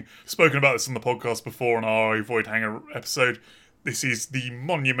recording. Spoken about this on the podcast before on our Voidhanger episode. This is the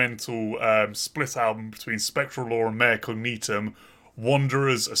monumental split album between Spectral Law and Mare Cognitum,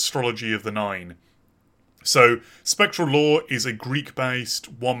 Wanderer's Astrology of the Nine. So, Spectral Law is a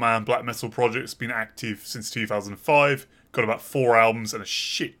Greek-based one-man black metal project that's been active since 2005. Got about 4 albums and a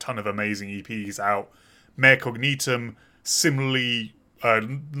shit ton of amazing EPs out. Mare Cognitum, similarly,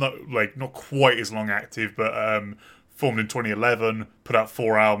 not quite as long active, but formed in 2011, put out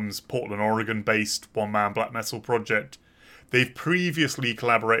 4 albums, Portland, Oregon-based one-man black metal project. They've previously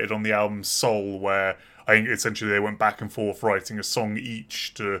collaborated on the album Soul, where I think essentially they went back and forth writing a song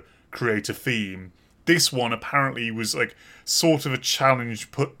each to create a theme. This one apparently was like sort of a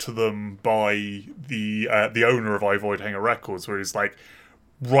challenge put to them by the owner of I, Voidhanger Records, where he's like,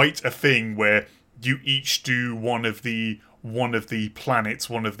 write a thing where you each do one of the planets,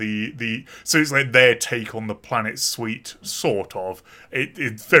 one of the so it's like their take on the Planet Suite, sort of.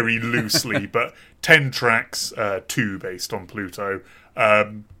 It's very loosely, but 10 tracks, 2 based on Pluto,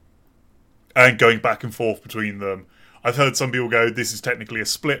 and going back and forth between them. I've heard some people go, this is technically a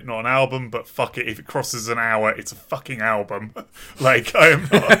split, not an album, but fuck it, if it crosses an hour, it's a fucking album. Like, I am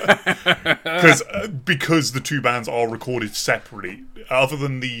not... Because the two bands are recorded separately, other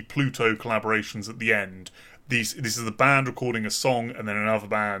than the Pluto collaborations at the end, this is the band recording a song, and then another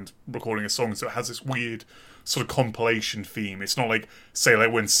band recording a song, so it has this weird sort of compilation theme. It's not like, say,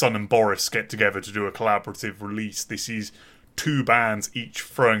 like when Sun and Boris get together to do a collaborative release. This is two bands each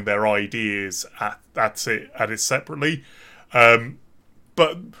throwing their ideas at it separately,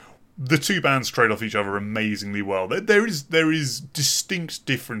 but the two bands trade off each other amazingly well. There is distinct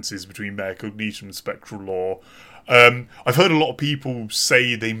differences between Mare Cognitum and Spectral Law. I've heard a lot of people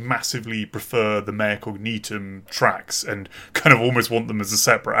say they massively prefer the Mare Cognitum tracks and kind of almost want them as a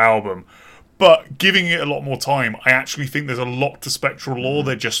separate album. But giving it a lot more time, I actually think there's a lot to Spectral Law.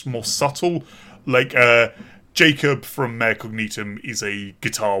 They're just more subtle. Like, Jacob from Mare Cognitum is a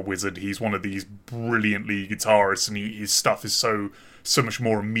guitar wizard. He's one of these brilliant lead guitarists, and his stuff is so much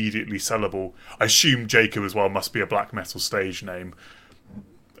more immediately sellable. I assume Jacob as well must be a black metal stage name.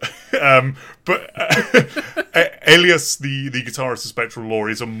 But Elias, the guitarist of Spectral Law,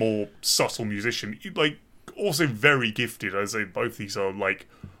 is a more subtle musician. Like, also very gifted. I say both these are like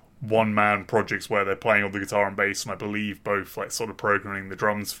one-man projects where they're playing on the guitar and bass, and I believe both like sort of programming the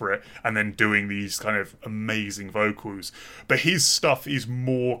drums for it and then doing these kind of amazing vocals. But his stuff is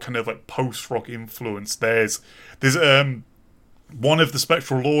more kind of like post-rock influence. There's one of the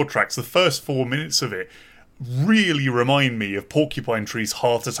Spectral Law tracks, the first 4 minutes of it really remind me of Porcupine Tree's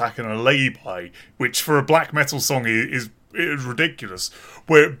Heart Attack and a Lay-By, which for a black metal song is ridiculous.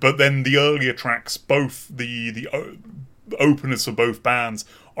 But then the earlier tracks, both the openers for both bands,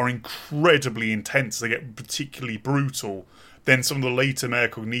 are incredibly intense. They get particularly brutal. Then some of the later Mare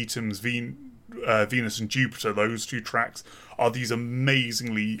Cognitum's Venus and Jupiter, those two tracks, are these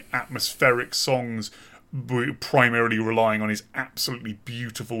amazingly atmospheric songs, primarily relying on his absolutely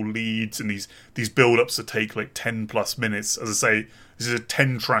beautiful leads and these build-ups that take like 10 plus minutes. As I say, this is a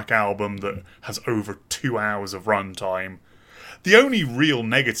 10-track album that has over 2 hours of runtime. The only real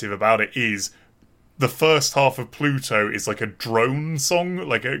negative about it is the first half of Pluto is like a drone song,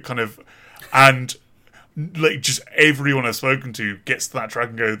 like a kind of, and like just everyone I've spoken to gets to that track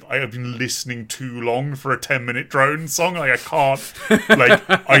and goes, I have been listening too long for a 10-minute drone song. Like, I can't,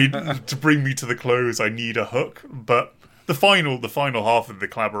 like, to bring me to the close, I need a hook. But the final half of the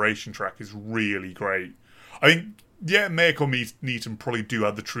collaboration track is really great. I think, yeah, Mare Cognitum probably do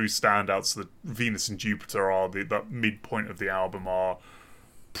have the true standouts. The Venus and Jupiter are that midpoint of the album are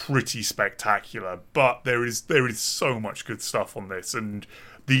pretty spectacular, but there is so much good stuff on this, and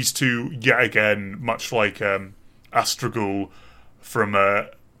these two, yet again, much like Astragul from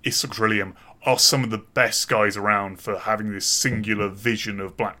Isochrilium, are some of the best guys around for having this singular vision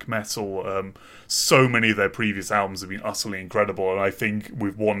of black metal. So many of their previous albums have been utterly incredible, and I think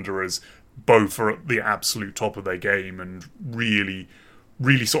with Wanderers, both are at the absolute top of their game and really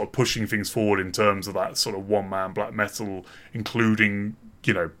sort of pushing things forward in terms of that sort of one-man black metal, including,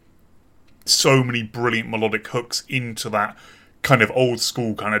 you know, so many brilliant melodic hooks into that kind of old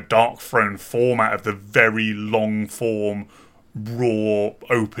school kind of Dark Throne format of the very long form, raw,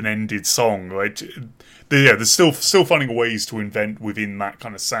 open-ended song. Like, they're still finding ways to invent within that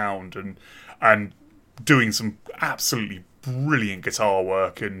kind of sound and doing some absolutely brilliant guitar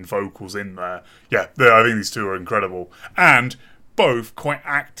work and vocals in there. Yeah, I think these two are incredible. And both quite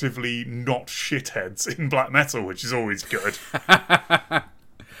actively not shitheads in black metal, which is always good.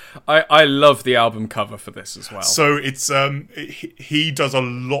 I love the album cover for this as well. So it's he does a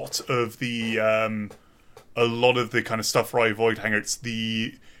lot of the kind of stuff for I, Voidhanger.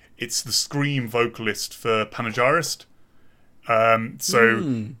 It's the scream vocalist for Panegyrist.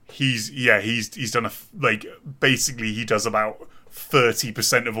 He's done basically he does about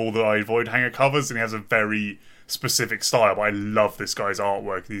 30% of all the I, Voidhanger covers, and he has a very specific style. But I love this guy's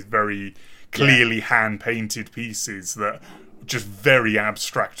artwork. These very clearly hand-painted pieces that are just very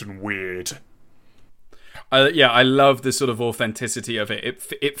abstract and weird. I love the sort of authenticity of it.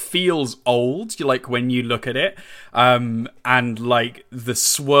 It feels old, like when you look at it, and like the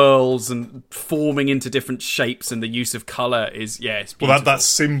swirls and forming into different shapes, and the use of color is it's beautiful. Well, that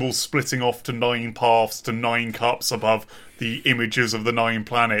symbol splitting off to 9 paths to 9 cups above the images of the 9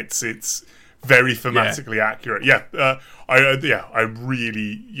 planets. It's very thematically accurate. I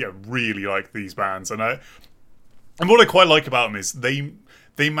really like these bands, and what I quite like about them is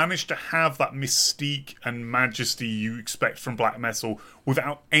they managed to have that mystique and majesty you expect from black metal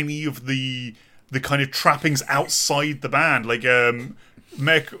without any of the kind of trappings outside the band, like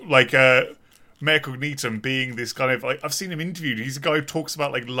Mare Cognitum being this kind of, like, I've seen him interviewed. He's a guy who talks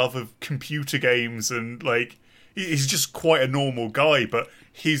about like love of computer games, and like he's just quite a normal guy, but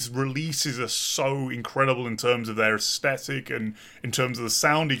his releases are so incredible in terms of their aesthetic and in terms of the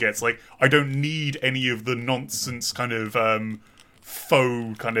sound he gets. Like, I don't need any of the nonsense kind of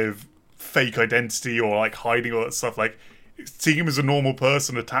faux kind of fake identity or like hiding all that stuff. Like, seeing him as a normal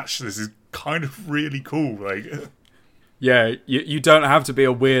person attached to this is kind of really cool. Like, yeah, you don't have to be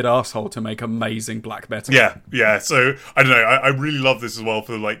a weird asshole to make amazing black metal. Yeah. So I don't know. I really love this as well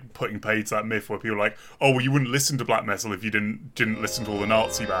for like putting paid to that myth where people are like, oh, well, you wouldn't listen to black metal if you didn't listen to all the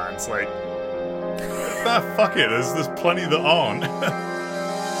Nazi bands. Like, fuck it. There's plenty that aren't.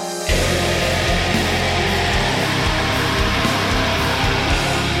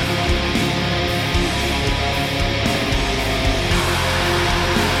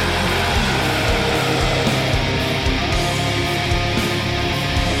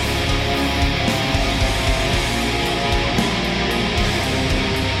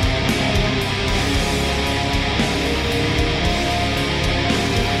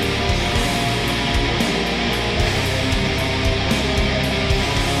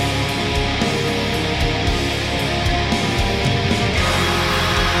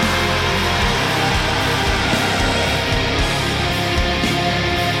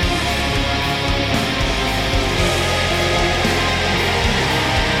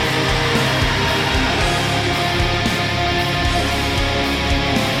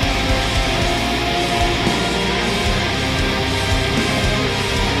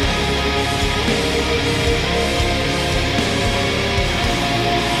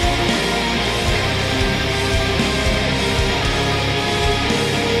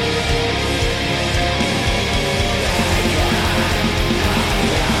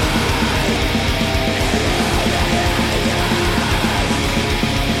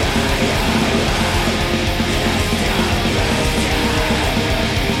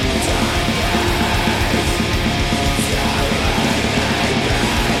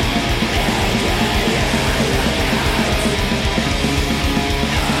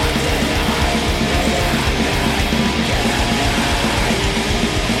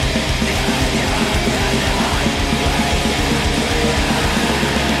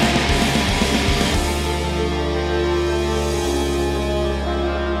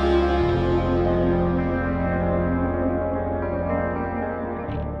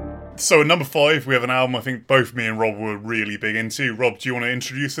 So at number 5, we have an album I think both me and Rob were really big into. Rob, do you want to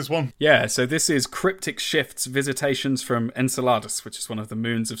introduce this one? Yeah, so this is Cryptic Shift's Visitations from Enceladus, which is one of the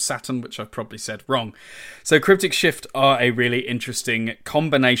moons of Saturn, which I've probably said wrong. So Cryptic Shift are a really interesting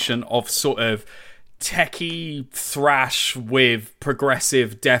combination of sort of techie thrash with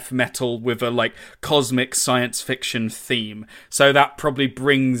progressive death metal with a like cosmic science fiction theme. So that probably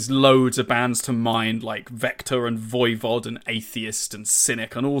brings loads of bands to mind, like Vector and Voivod and Atheist and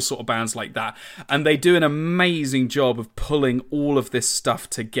Cynic and all sort of bands like that. And they do an amazing job of pulling all of this stuff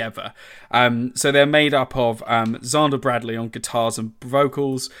together. So they're made up of Xander Bradley on guitars and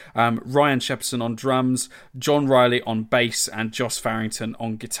vocals, Ryan Shepperson on drums, John Riley on bass, and Joss Farrington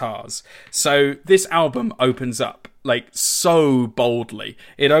on guitars. So this album opens up like so boldly.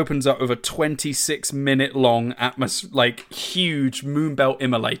 It opens up with a 26-minute long like huge Moonbelt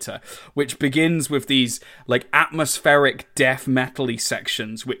immolator, which begins with these like atmospheric death metal-y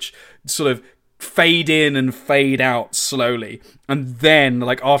sections which sort of fade in and fade out slowly, and then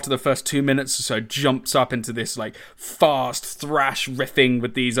like after the first 2 minutes or so jumps up into this like fast thrash riffing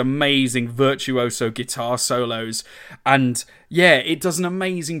with these amazing virtuoso guitar solos. And yeah, it does an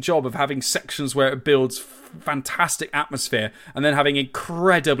amazing job of having sections where it builds fantastic atmosphere and then having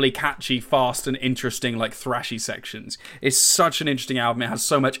incredibly catchy, fast and interesting like thrashy sections. It's such an interesting album. It has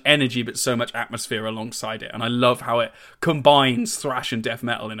so much energy but so much atmosphere alongside it, and I love how it combines thrash and death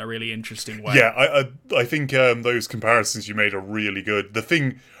metal in a really interesting way. Yeah, I think those comparisons you made are really good. The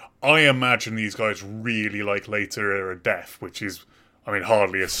thing, I imagine these guys really like later era death, which is I mean,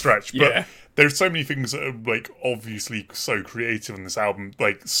 hardly a stretch. But Yeah. there's so many things that are, like, obviously so creative in this album.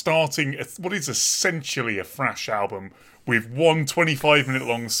 Like, starting what is essentially a thrash album with one 25-minute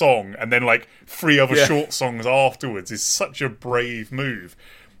long song and then, like, 3 other short songs afterwards is such a brave move.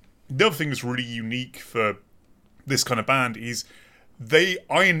 The other thing that's really unique for this kind of band is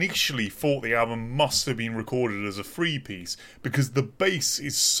I initially thought the album must have been recorded as a 3-piece because the bass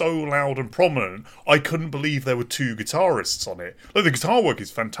is so loud and prominent. I couldn't believe there were 2 guitarists on it. Like, the guitar work is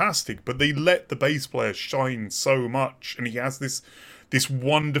fantastic, but they let the bass player shine so much, and he has this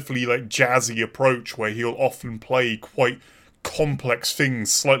wonderfully, like, jazzy approach where he'll often play quite complex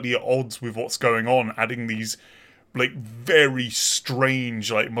things slightly at odds with what's going on, adding these, like, very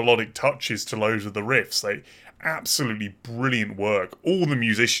strange, like, melodic touches to loads of the riffs. Like, absolutely brilliant work. All the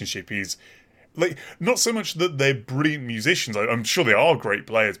musicianship is, like, not so much that they're brilliant musicians. I'm sure they are great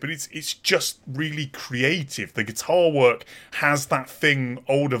players, but it's just really creative. The guitar work has that thing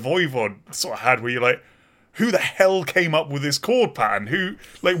Older Voivod sort of had, where you're like, who the hell came up with this chord pattern?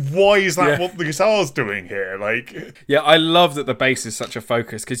 Why is that what the guitar's doing here? Like, yeah, I love that the bass is such a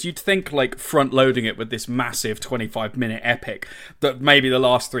focus, because you'd think, like, front-loading it with this massive 25-minute epic, that maybe the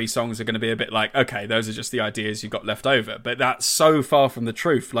last 3 songs are going to be a bit like, okay, those are just the ideas you've got left over. But that's so far from the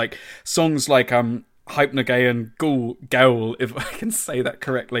truth. Like, songs like Hypnagean Gaul, if I can say that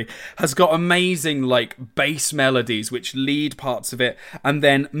correctly, has got amazing, like, bass melodies which lead parts of it, and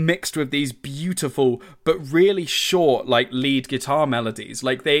then mixed with these beautiful but really short, like, lead guitar melodies.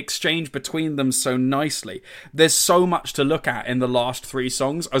 Like, they exchange between them so nicely. There's so much to look at in the last 3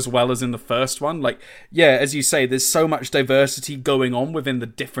 songs as well as in the first one. Like, yeah, as you say, there's so much diversity going on within the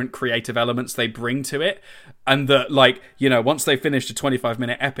different creative elements they bring to it, and that, like, you know, once they finish a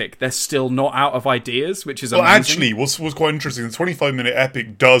 25-minute epic, they're still not out of ideas, which is amazing. Well, actually, what's quite interesting, the 25-minute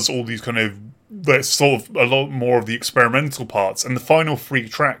epic does all these kind of, sort of a lot more of the experimental parts, and the final 3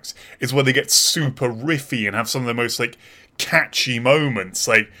 tracks is where they get super riffy and have some of the most, like, catchy moments.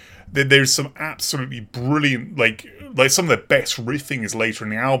 Like, there's some absolutely brilliant, like some of the best riffing is later in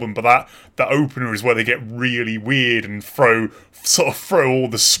the album, but that opener is where they get really weird and throw all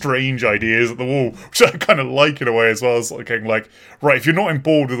the strange ideas at the wall, which I kind of like in a way as well. As like, right, if you're not on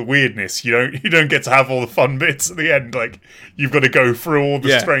board with the weirdness, you don't get to have all the fun bits at the end. Like, you've got to go through all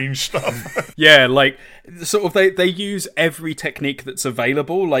the strange stuff. Yeah, like, sort of they use every technique that's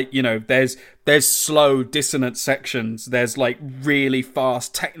available. Like, you know, there's slow dissonant sections, there's, like, really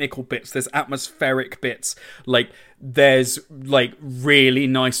fast technical bits, there's atmospheric bits, like, there's, like, really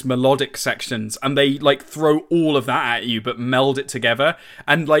nice melodic sections, and they, like, throw all of that at you but meld it together.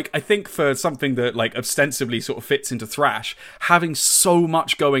 And, like, I think for something that, like, ostensibly sort of fits into thrash, having so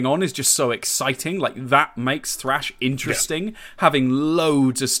much going on is just so exciting. Like, that makes thrash interesting, having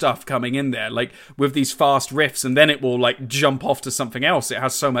loads of stuff coming in there, like, with these fast riffs, and then it will, like, jump off to something else. It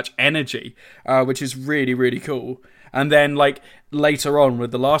has so much energy, which is really, really cool. And then, like, later on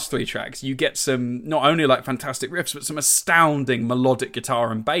with the last 3 tracks, you get some, not only, like, fantastic riffs, but some astounding melodic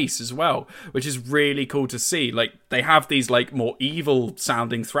guitar and bass as well, which is really cool to see. Like, they have these, like, more evil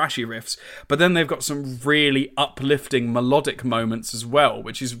sounding thrashy riffs, but then they've got some really uplifting melodic moments as well,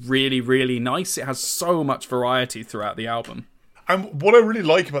 which is really, really nice. It has so much variety throughout the album. And what I really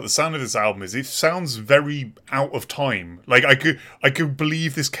like about the sound of this album is it sounds very out of time. Like, I could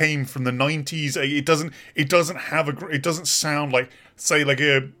believe this came from the 90s. It doesn't sound like, say,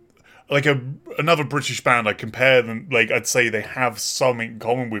 another British band. I compare them, like, I'd say they have something in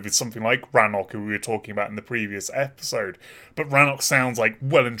common with. It's something like Rannoch, who we were talking about in the previous episode. But Rannoch sounds like,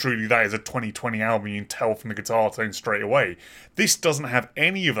 well and truly, that is a 2020 album. You can tell from the guitar tone straight away. This doesn't have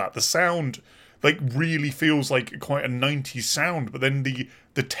any of that. The sound, like, really feels like quite a 90s sound, but then the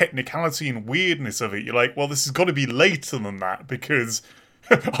technicality and weirdness of it, you're like, well, this has got to be later than that, because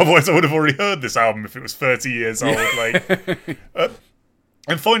otherwise I would have already heard this album if it was 30 years old. Like,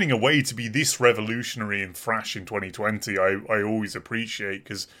 and finding a way to be this revolutionary in thrash in 2020, I always appreciate,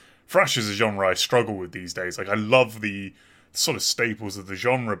 because thrash is a genre I struggle with these days. Like, I love the sort of staples of the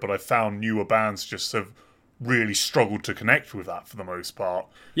genre, but I found newer bands just have really struggled to connect with that for the most part.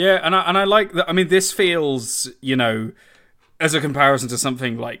 Yeah, and I like that. I mean, this feels, you know, as a comparison to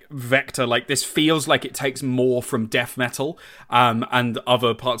something like Vector, like, this feels like it takes more from death metal and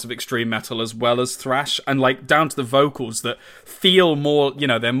other parts of extreme metal as well as thrash, and, like, down to the vocals that feel more, you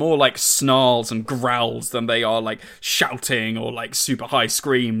know, they're more like snarls and growls than they are like shouting or like super high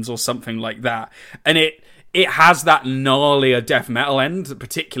screams or something like that. And it has that gnarlier death metal end,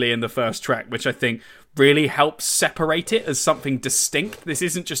 particularly in the first track, which I think really helps separate it as something distinct. This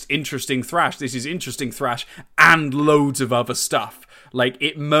isn't just interesting thrash, this is interesting thrash and loads of other stuff. Like,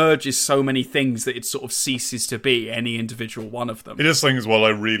 it merges so many things that it sort of ceases to be any individual one of them. It is things, well, I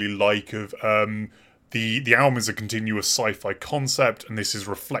really like of the album is a continuous sci-fi concept, and this is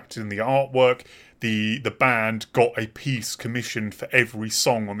reflected in the artwork. The band got a piece commissioned for every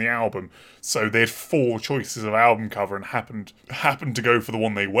song on the album, so they had 4 choices of album cover and happened to go for the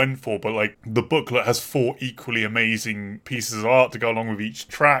one they went for. But like, the booklet has 4 equally amazing pieces of art to go along with each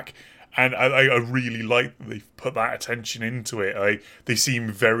track, and I really like that they've put that attention into it. They seem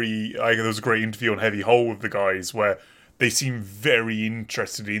very. There was a great interview on Heavy Hole with the guys where they seem very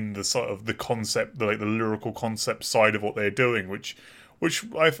interested in the sort of the concept, the lyrical concept side of what they're doing, which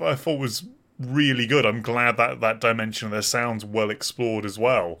I thought was really good. I'm glad that dimension of their sound's well explored as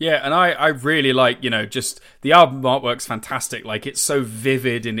well. Yeah, and I really like, just the album artwork's fantastic. Like, it's so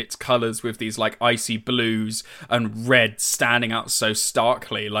vivid in its colours with these like icy blues and red standing out so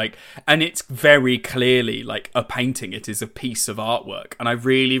starkly. Like, and it's very clearly like a painting. It is a piece of artwork, and I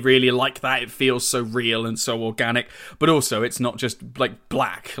really, really like that. It feels so real and so organic, but also it's not just like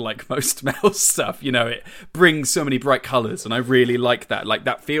black like most metal stuff. It brings so many bright colours, and I really like that. Like,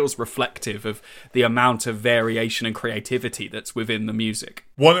 that feels reflective of the amount of variation and creativity that's within the music.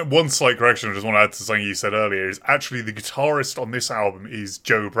 One slight correction I just want to add to something you said earlier is actually the guitarist on this album is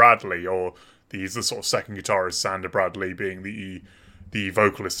Joe Bradley, or he's the sort of second guitarist, Sander Bradley being the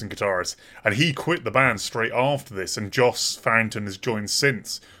vocalist and guitarist, and he quit the band straight after this, and Joss Farrington has joined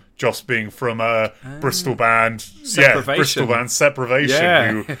since. Joss being from Bristol band, Bristol band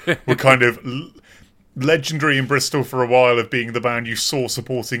Seprivation, who were kind of legendary in Bristol for a while of being the band you saw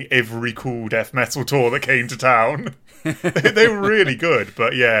supporting every cool death metal tour that came to town. They were really good,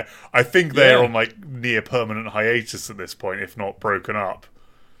 but yeah, I think they're on like near permanent hiatus at this point, if not broken up.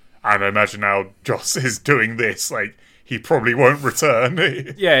 And I imagine now Joss is doing this, like, he probably won't return.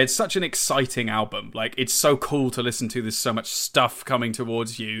 Yeah, it's such an exciting album. Like, it's so cool to listen to. There's so much stuff coming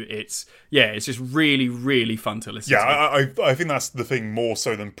towards you. It's just really, really fun to listen to. Yeah, I think that's the thing more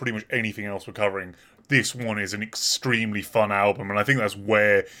so than pretty much anything else we're covering. This one is an extremely fun album, and I think that's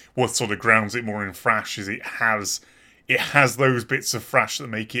where what sort of grounds it more in thrash is it has those bits of thrash that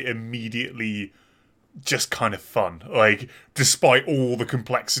make it immediately just kind of fun. Like, despite all the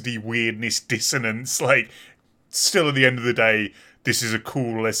complexity, weirdness, dissonance, like, still at the end of the day, this is a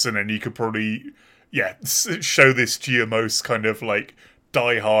cool listen, and you could probably show this to your most kind of like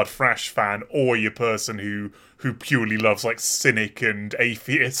diehard thrash fan, or your person who purely loves like cynic and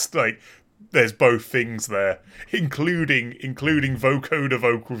atheist. Like, there's both things there, including vocoder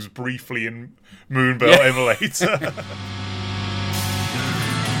vocals briefly in Moonbelt Emulator.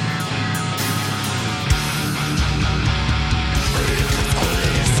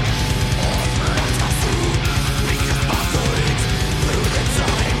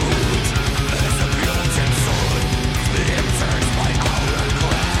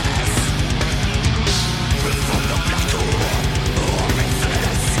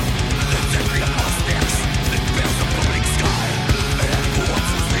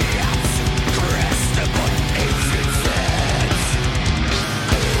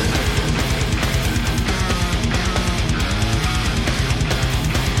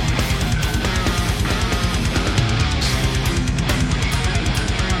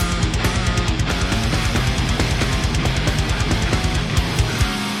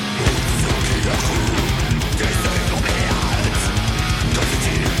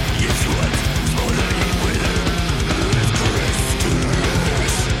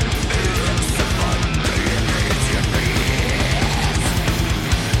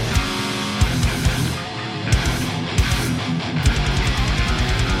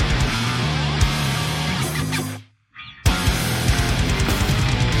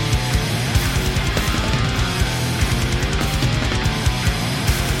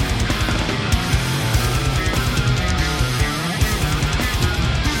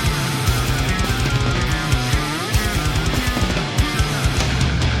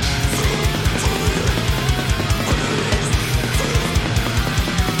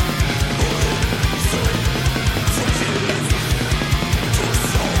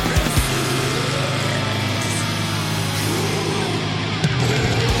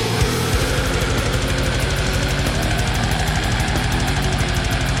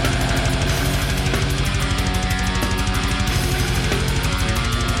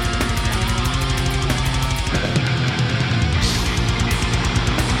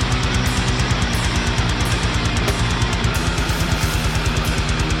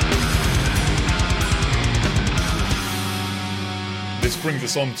 Brings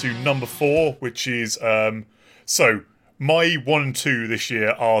us on to number 4, which is so my 1 and 2 this year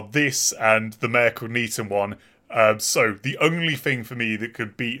are this and the Mayor Cognitum one. So the only thing for me that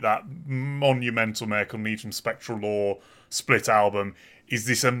could beat that monumental Miracle Medium Spectral Law split album is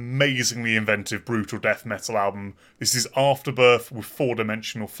this amazingly inventive brutal death metal album. This is Afterbirth with Four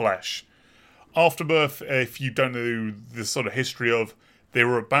Dimensional Flesh. Afterbirth, if you don't know the sort of history of, they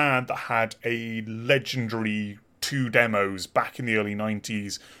were a band that had a legendary 2 demos back in the early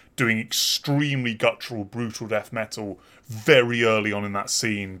 90s doing extremely guttural, brutal death metal very early on in that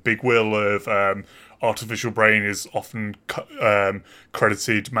scene. Big Will of Artificial Brain is often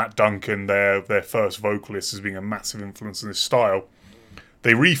credited Matt Duncan, their first vocalist, as being a massive influence in this style.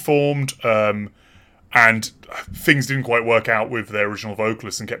 They reformed, and things didn't quite work out with their original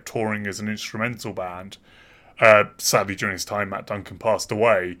vocalist and kept touring as an instrumental band. Sadly, during his time, Matt Duncan passed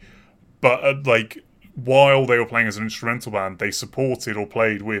away. But, while they were playing as an instrumental band, they supported or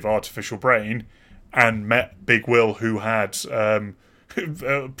played with Artificial Brain and met Big Will, who had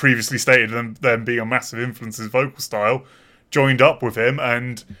previously stated them being a massive influence in his vocal style, joined up with him,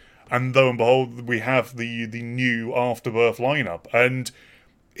 and lo and behold, we have the new Afterbirth lineup. And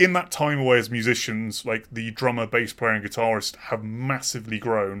in that time away as musicians, the drummer, bass player, and guitarist have massively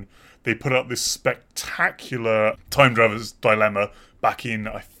grown. They put up this spectacular Time Traveler's Dilemma back in,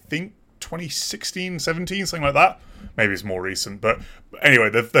 I think, 2016, 17, something like that. Maybe it's more recent, but anyway,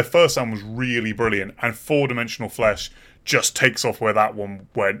 their first album was really brilliant, and Four Dimensional Flesh just takes off where that one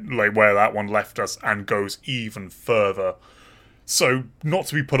went, where that one left us, and goes even further. So, not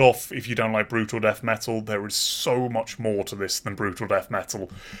to be put off if you don't like brutal death metal, there is so much more to this than brutal death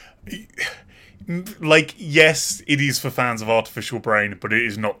metal. Yes, it is for fans of Artificial Brain, but it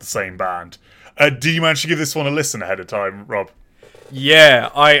is not the same band. Do you manage to give this one a listen ahead of time, Rob? Yeah,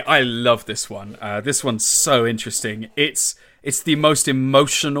 I love this one. This one's so interesting. It's the most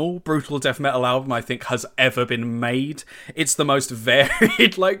emotional brutal death metal album I think has ever been made. It's the most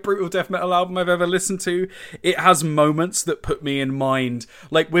varied brutal death metal album I've ever listened to. It has moments that put me in mind,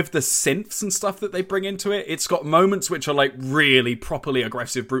 with the synths and stuff that they bring into it. It's got moments which are really properly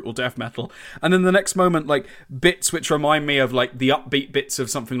aggressive brutal death metal, and then the next moment bits which remind me of the upbeat bits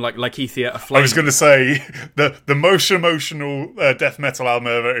of something like Aethia Aflame. I was going to say the most emotional death metal album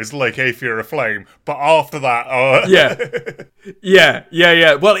ever is Aethia Aflame, but after that,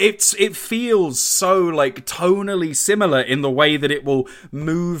 Yeah. Well, it feels so tonally similar in the way that it will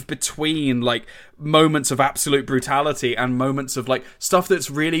move between moments of absolute brutality and moments of stuff that's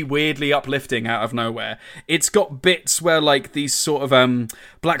really weirdly uplifting out of nowhere. It's got bits where these sort of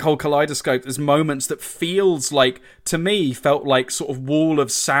black hole kaleidoscope. There's moments that feels to me felt sort of wall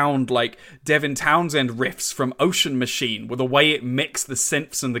of sound, Devin Townsend riffs from Ocean Machine, with the way it mixed the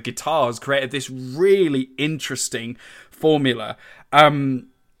synths and the guitars created this really interesting formula. With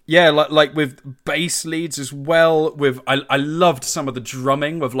bass leads as well. I loved some of the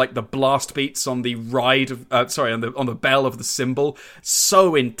drumming with the blast beats on the ride of on the bell of the cymbal.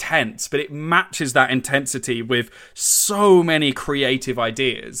 So intense, but it matches that intensity with so many creative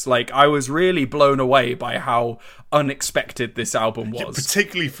ideas. I was really blown away by how unexpected this album was. Yeah,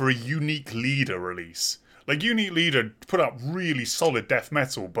 particularly for a Unique Leader release. Unique Leader put out really solid death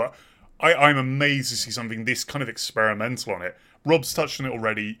metal, but I'm amazed to see something this kind of experimental on it. Rob's touched on it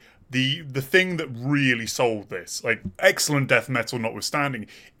already. The thing that really sold this, excellent death metal notwithstanding,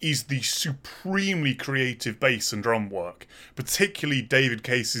 is the supremely creative bass and drum work, particularly David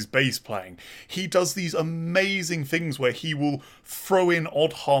Case's bass playing. He does these amazing things where he will throw in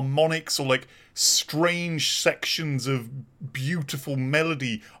odd harmonics or strange sections of beautiful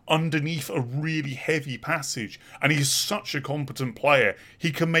melody underneath a really heavy passage, and he's such a competent player.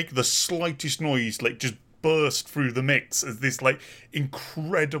 He can make the slightest noise just burst through the mix as this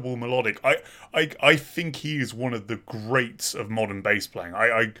incredible melodic. I think he is one of the greats of modern bass playing.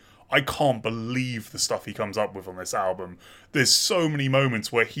 I can't believe the stuff he comes up with on this album. There's so many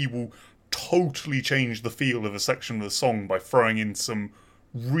moments where he will totally change the feel of a section of the song by throwing in some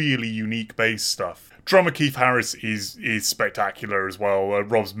really unique bass stuff. Drummer Keith Harris is spectacular as well.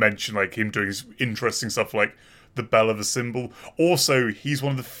 Rob's mentioned him doing interesting stuff the bell of a cymbal. Also, he's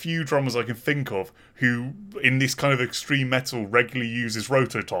one of the few drummers I can think of who, in this kind of extreme metal, regularly uses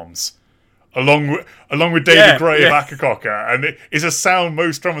rototoms. Along with David Gray of Akakoka. And it's a sound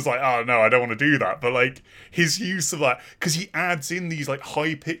most drummers oh no, I don't want to do that. But his use of that, because he adds in these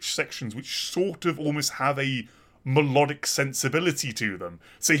high-pitched sections which sort of almost have a melodic sensibility to them.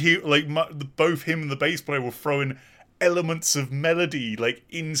 So he both him and the bass player will throw in elements of melody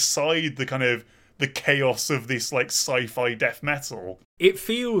inside the kind of the chaos of this sci-fi death metal. it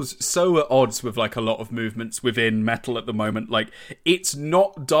feels so at odds with like a lot of movements within metal at the moment. Like, it's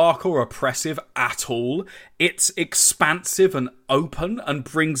not dark or oppressive at all. It's expansive and open and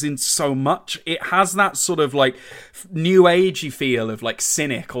brings in so much. It has that sort of like new agey feel of like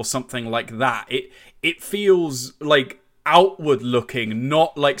Cynic or something like that. It feels like outward looking,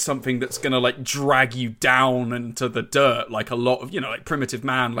 not like something that's gonna like drag you down into the dirt like a lot of, like Primitive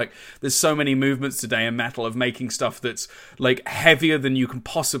Man. Like, there's so many movements today in metal of making stuff that's like heavier than you can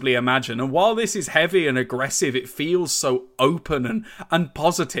possibly imagine, and while this is heavy and aggressive, it feels so open and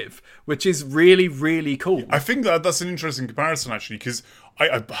positive, which is really, really cool. I think that's an interesting comparison, actually, because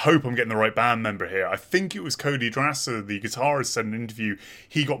I hope I'm getting the right band member here. I think it was Cody Drasser, the guitarist, said in an interview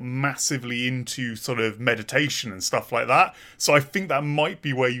he got massively into sort of meditation and stuff like that. So I think that might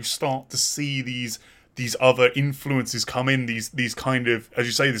be where you start to see these other influences come in, these kind of, as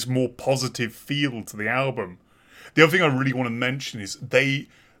you say, this more positive feel to the album. The other thing I really want to mention is they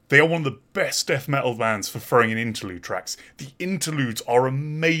are one of the best death metal bands for throwing in interlude tracks. The interludes are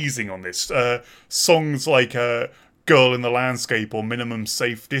amazing on this. Songs like Girl in the Landscape or Minimum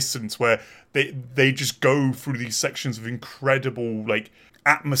Safe Distance, where they just go through these sections of incredible like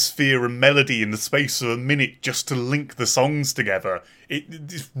atmosphere and melody in the space of a minute just to link the songs together.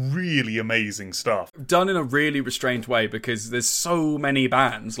 It's really amazing stuff. Done in a really restrained way, because there's so many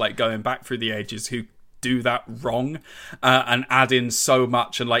bands like going back through the ages who do that wrong and add in so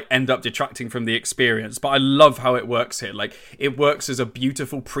much and like end up detracting from the experience. But I love how it works here. Like, it works as a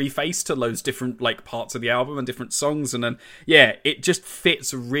beautiful preface to those different like parts of the album and different songs, and then it just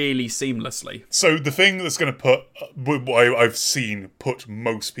fits really seamlessly. So the thing that's going to put I've seen put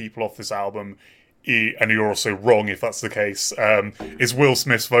most people off this album, and you're also wrong if that's the case, is Will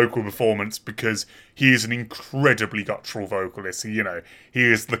Smith's vocal performance, because he is an incredibly guttural vocalist. He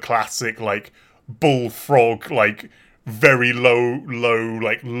is the classic like bullfrog, like very low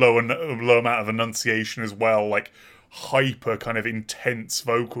amount of enunciation as well, like hyper kind of intense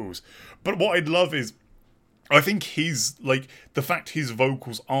vocals. But what I'd love is, I think his like the fact his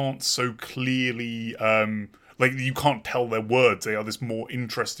vocals aren't so clearly like you can't tell their words, they are this more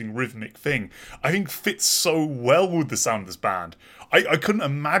interesting rhythmic thing, I think fits so well with the sound of this band. I couldn't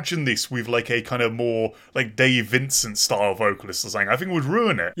imagine this with like a kind of more like Dave Vincent style vocalist or something. I think it would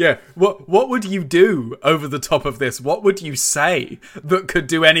ruin it. Yeah. What would you do over the top of this? What would you say that could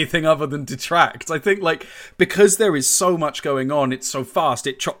do anything other than detract? I think like, because there is so much going on, it's so fast,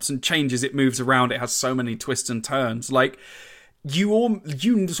 it chops and changes, it moves around, it has so many twists and turns. Like, you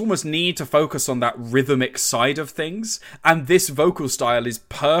just almost need to focus on that rhythmic side of things, and this vocal style is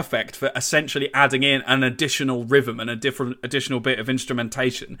perfect for essentially adding in an additional rhythm and additional bit of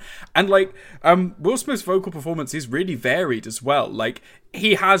instrumentation. And like, Will Smith's vocal performance is really varied as well. Like,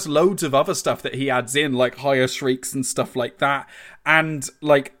 he has loads of other stuff that he adds in, like higher shrieks and stuff like that, and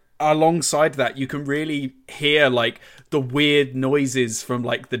like alongside that, you can really hear like the weird noises from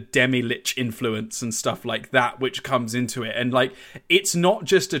like the Demi-Lich influence and stuff like that, which comes into it. And like, it's not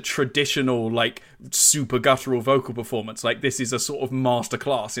just a traditional like super guttural vocal performance. Like, this is a sort of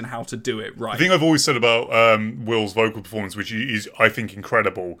masterclass in how to do it right. The thing I've always said about Will's vocal performance, which is I think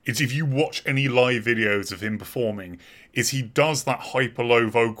incredible, is if you watch any live videos of him performing, is he does that hyper low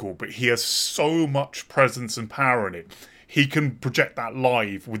vocal, but he has so much presence and power in it. He can project that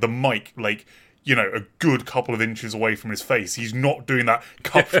live with the mic, like, a good couple of inches away from his face. He's not doing that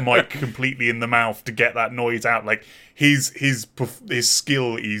cupped mic completely in the mouth to get that noise out. Like, his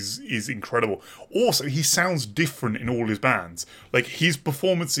skill is incredible. Also, he sounds different in all his bands. Like, his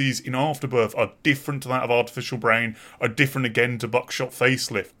performances in Afterbirth are different to that of Artificial Brain, are different again to Buckshot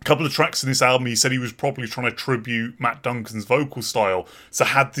Facelift. A couple of tracks in this album, he said he was probably trying to tribute Matt Duncan's vocal style, so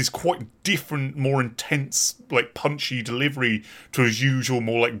had this quite different, more intense, like, punchy delivery to his usual,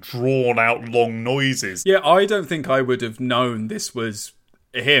 more like drawn out long noises. Yeah, I don't think I would have known this was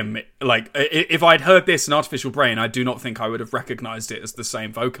him. Like, if I'd heard this in Artificial Brain, I do not think I would have recognised it as the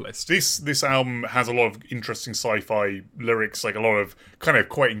same vocalist. This album has a lot of interesting sci-fi lyrics, like a lot of kind of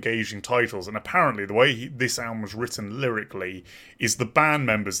quite engaging titles, and apparently the way this album was written lyrically is the band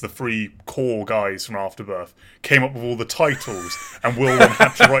members, the three core guys from Afterbirth, came up with all the titles, and Will then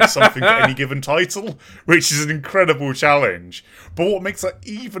had to write something for any given title, which is an incredible challenge. But what makes that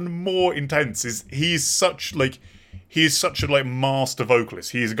even more intense is he is such a master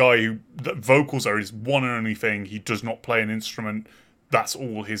vocalist. He is a guy who vocals are his one and only thing. He does not play an instrument. That's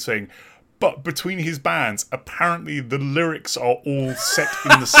all his thing. But between his bands, apparently the lyrics are all set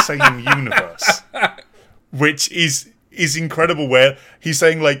in the same universe, which is incredible. Where he's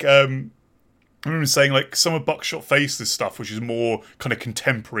saying like I remember saying, like, some of Buckshot Face's stuff, which is more kind of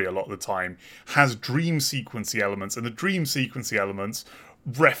contemporary a lot of the time, has dream sequency elements, and the dream sequency elements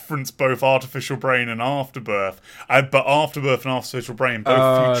reference both Artificial Brain and Afterbirth, but Afterbirth and Artificial Brain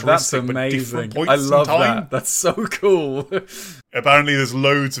both futuristic, but different points I love in time. that. That's so cool. Apparently, there's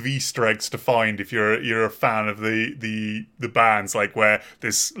loads of Easter eggs to find if you're a fan of the bands, like where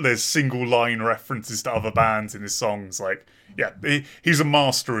there's single line references to other bands in his songs. Like, yeah, he's a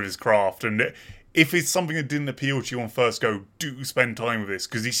master of his craft, and if it's something that didn't appeal to you on first go, do spend time with this,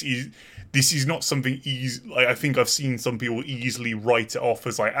 because this is not something easy. Like, I think I've seen some people easily write it off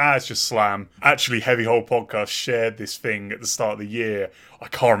as like, it's just slam. Actually, Heavy Hole Podcast shared this thing at the start of the year. I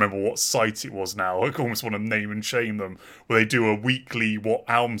can't remember what site it was now. I almost want to name and shame them, where they do a weekly what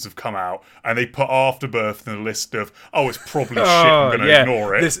albums have come out, and they put Afterbirth in a list of, it's probably shit, I'm going to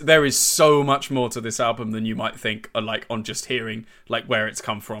ignore it. There is so much more to this album than you might think, like, on just hearing like where it's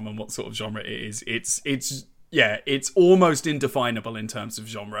come from and what sort of genre it is. It's almost indefinable in terms of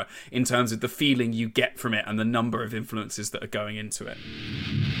genre, in terms of the feeling you get from it and the number of influences that are going into it.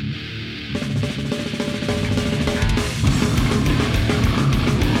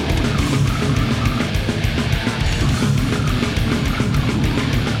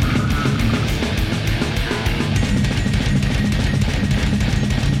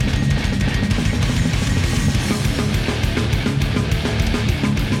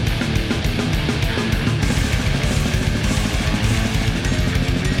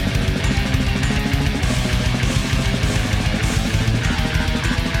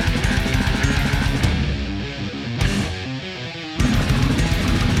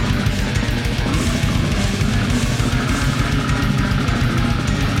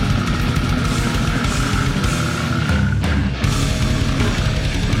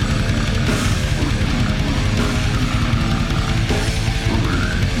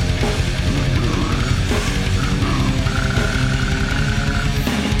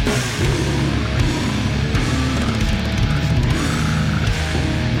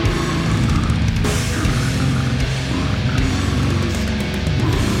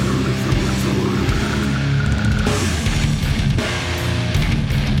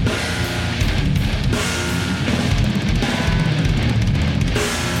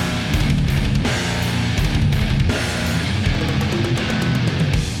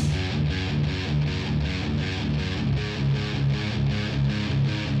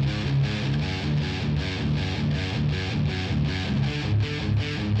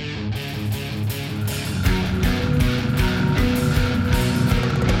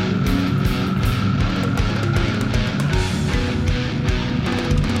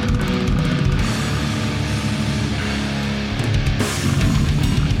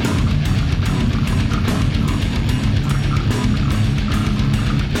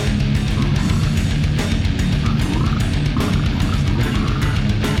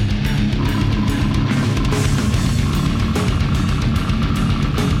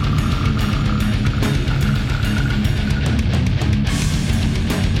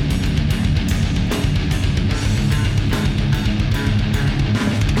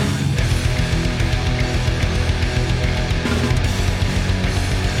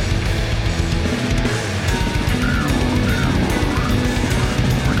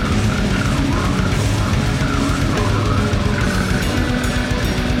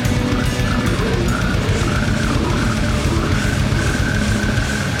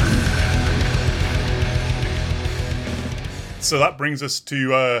 So that brings us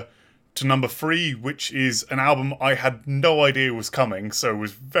to number 3, which is an album I had no idea was coming, so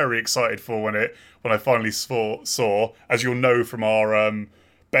was very excited for when I finally saw. As you'll know from our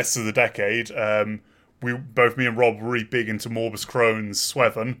best of the decade, me and Rob were really big into Morbus Crohn's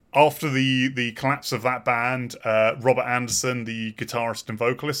Sweven. After the collapse of that band, Robert Anderson, the guitarist and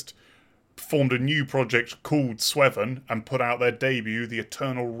vocalist, formed a new project called Sweven and put out their debut, The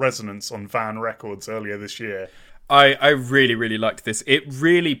Eternal Resonance, on Van Records earlier this year. I really, really liked this. It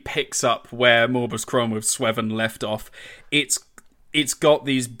really picks up where Morbus Crohn with Sweven left off. It's got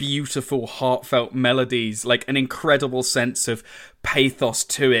these beautiful, heartfelt melodies, like an incredible sense of pathos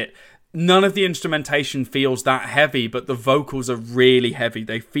to it. None of the instrumentation feels that heavy, but the vocals are really heavy.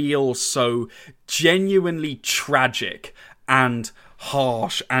 They feel so genuinely tragic and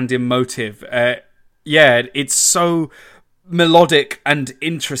harsh and emotive. It's so melodic and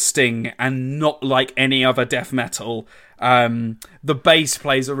interesting and not like any other death metal. The bass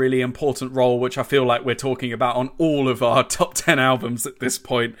plays a really important role, which I feel like we're talking about on all of our top 10 albums at this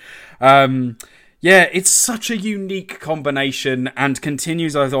point. It's such a unique combination and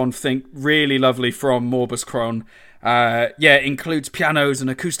continues, I think, really lovely from Morbus Crohn. it includes pianos and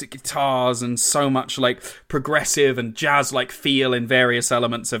acoustic guitars and so much like progressive and jazz-like feel in various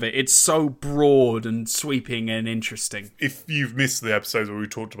elements of it. It's so broad and sweeping and interesting. If you've missed the episodes where we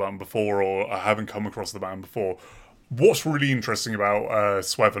talked about them before, or haven't come across the band before, what's really interesting about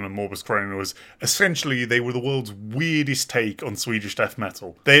Sweven and Morbus Chrono was essentially they were the world's weirdest take on Swedish death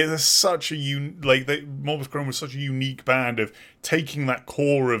metal. They're such a Morbus Chrono was such a unique band of taking that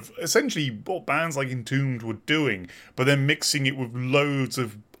core of essentially what bands like Entombed were doing, but then mixing it with loads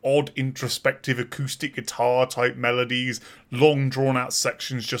of odd introspective acoustic guitar type melodies, long drawn out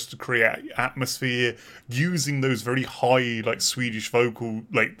sections just to create atmosphere, using those very high like Swedish vocal,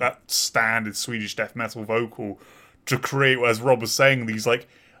 like that standard Swedish death metal vocal, to create, as Rob was saying, these like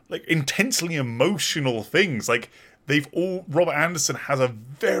intensely emotional things. Like Robert Anderson has a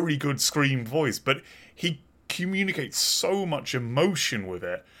very good scream voice, but he communicates so much emotion with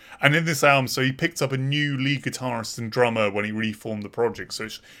it. And in this album, so he picked up a new lead guitarist and drummer when he reformed the project. So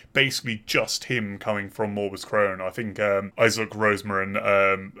it's basically just him coming from Morbus Chrono. I think Isaac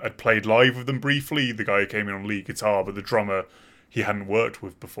Rosmarin had played live with them briefly, the guy who came in on lead guitar, but the drummer he hadn't worked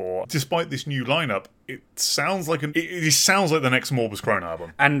with before. Despite this new lineup, it sounds like it sounds like the next Morbus Chrono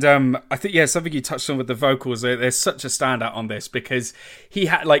album. And I think something you touched on with the vocals. There's such a standout on this because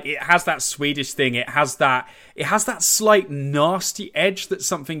it has that Swedish thing. It has that slight nasty edge that's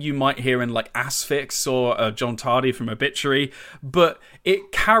something you might hear in like Asphyx or John Tardy from Obituary, but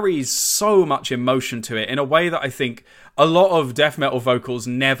it carries so much emotion to it in a way that I think a lot of death metal vocals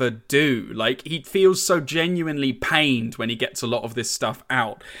never do. Like, he feels so genuinely pained when he gets a lot of this stuff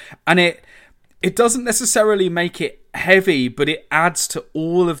out. And it doesn't necessarily make it heavy, but it adds to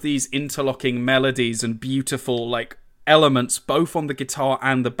all of these interlocking melodies and beautiful, like, elements, both on the guitar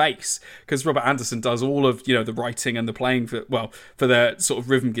and the bass. Because Robert Anderson does all of, the writing and the playing for the sort of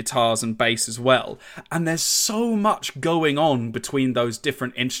rhythm guitars and bass as well. And there's so much going on between those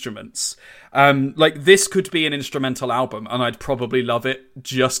different instruments. This could be an instrumental album, and I'd probably love it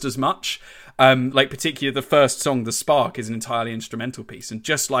just as much. Particularly the first song, The Spark, is an entirely instrumental piece. And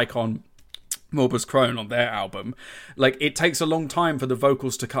just like on Morbus Chrono on their album, it takes a long time for the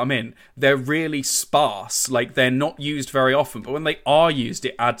vocals to come in. They're really sparse, they're not used very often, but when they are used,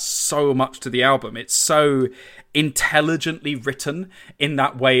 it adds so much to the album. It's so intelligently written in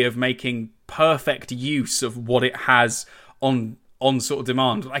that way of making perfect use of what it has on sort of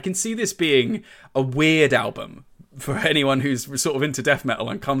demand. I can see this being a weird album for anyone who's sort of into death metal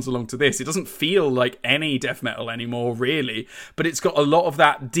and comes along to this. It doesn't feel like any death metal anymore, really, but it's got a lot of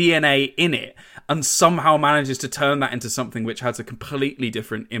that DNA in it and somehow manages to turn that into something which has a completely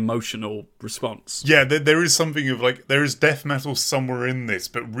different emotional response. Yeah, there is something of there is death metal somewhere in this,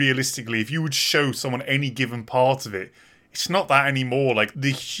 but realistically, if you would show someone any given part of it, it's not that anymore.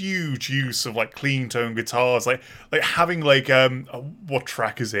 The huge use of clean tone guitars, having what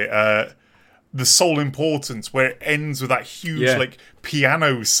track is it? The Soul Importance, where it ends with that huge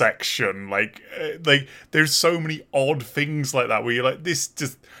piano section. There's so many odd things like that where you're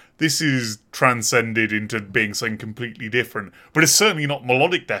this is transcended into being something completely different. But it's certainly not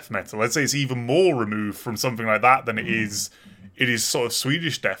melodic death metal. I'd say it's even more removed from something like that than it is sort of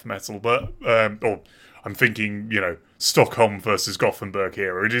Swedish death metal. But I'm thinking, Stockholm versus Gothenburg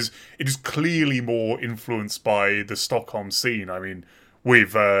here. It is clearly more influenced by the Stockholm scene. I mean,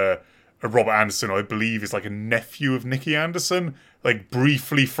 with Robert Anderson, I believe, is a nephew of Nicky Anderson,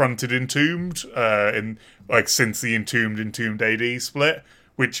 briefly fronted Entombed, since the Entombed AD split,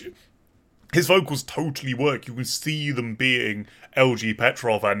 which his vocals totally work. You can see them being LG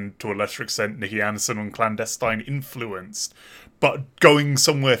Petrov and, to a lesser extent, Nicky Anderson on Clandestine influenced, but going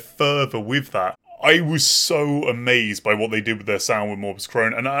somewhere further with that. I was so amazed by what they did with their sound with Morbus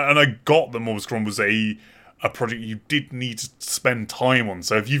Chrono, and I got that Morbus Chrono was a project you did need to spend time on.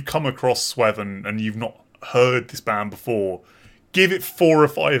 So if you've come across Sweven and you've not heard this band before, give it 4 or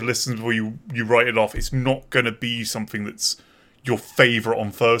 5 listens before you write it off. It's not going to be something that's your favourite on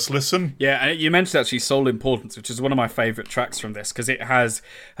first listen. Yeah, and you mentioned actually Soul Importance, which is one of my favourite tracks from this, because it has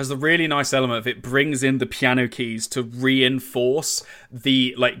the really nice element of it brings in the piano keys to reinforce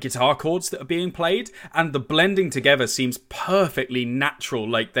the guitar chords that are being played, and the blending together seems perfectly natural.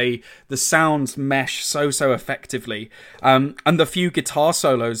 The sounds mesh so effectively, and the few guitar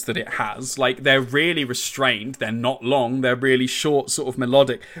solos that it has, they're really restrained. They're not long. They're really short, sort of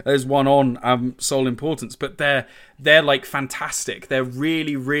melodic. There's one on Soul Importance, but they're fantastic. They're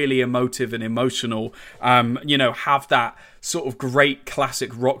really, really emotive and emotional. Have that sort of great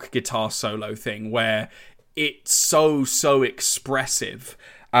classic rock guitar solo thing where it's so expressive.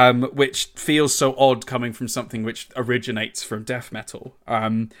 which feels so odd coming from something which originates from death metal.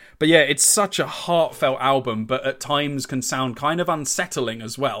 But yeah, it's such a heartfelt album, but at times can sound kind of unsettling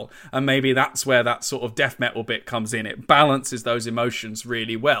as well. And maybe that's where that sort of death metal bit comes in. It balances those emotions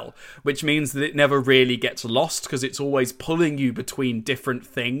really well, which means that it never really gets lost because it's always pulling you between different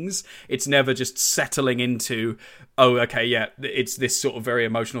things. It's never just settling into, oh, okay, yeah, it's this sort of very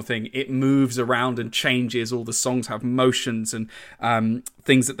emotional thing. It moves around and changes. All the songs have motions and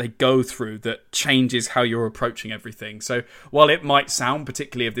things that they go through that changes how you're approaching everything. So while it might sound,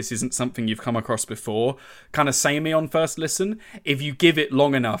 particularly if this isn't something you've come across before, kind of samey on first listen, if you give it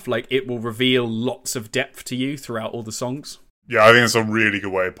long enough, like, it will reveal lots of depth to you throughout all the songs. Yeah, I think that's a really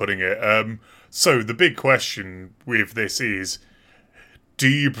good way of putting it. So the big question with this is, do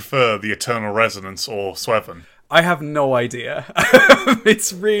you prefer the Eternal Resonance or Sweven? I have no idea.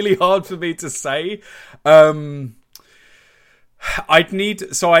 It's really hard for me to say. I'd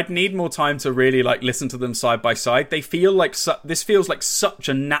need more time to really like listen to them side by side. They feel like this feels like such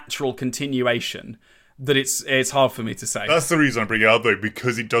a natural continuation that it's hard for me to say. That's the reason I bring it up, though,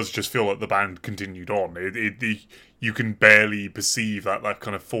 because it does just feel like the band continued on. You can barely perceive that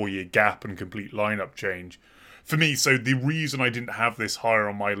kind of 4-year gap and complete lineup change. For me, so the reason I didn't have this higher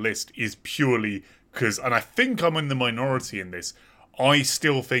on my list is purely because, and I think I'm in the minority in this, I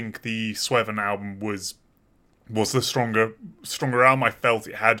still think the Sweven album was the stronger album. I felt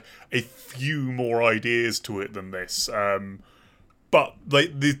it had a few more ideas to it than this. But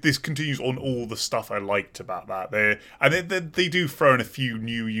this continues on all the stuff I liked about that. They do throw in a few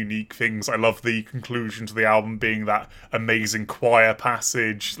new, unique things. I love the conclusion to the album being that amazing choir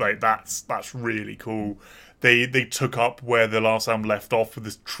passage. Like that's really cool. They took up where the last album left off with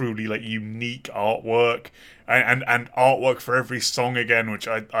this truly like unique artwork and artwork for every song again, which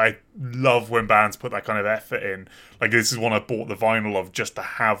I love when bands put that kind of effort in. Like this is one I bought the vinyl of just to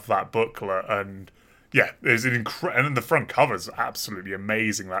have that booklet, and yeah, there's an and the front cover's absolutely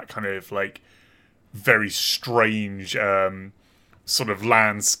amazing. That kind of like very strange sort of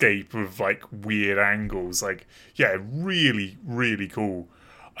landscape of like weird angles. Like yeah, really, really cool.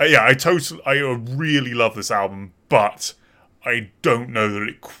 I really love this album, but I don't know that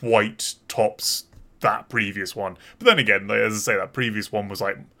it quite tops that previous one. But then again, like, as I say, that previous one was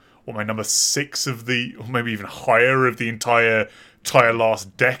like my number 6 of the, or maybe even higher of the entire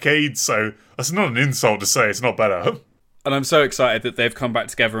last decade. So that's not an insult to say it's not better. And I'm so excited that they've come back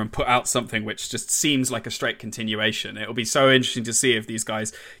together and put out something which just seems like a straight continuation. It'll be so interesting to see if these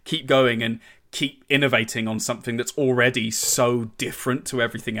guys keep going and keep innovating on something that's already so different to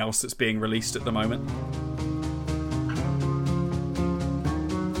everything else that's being released at the moment.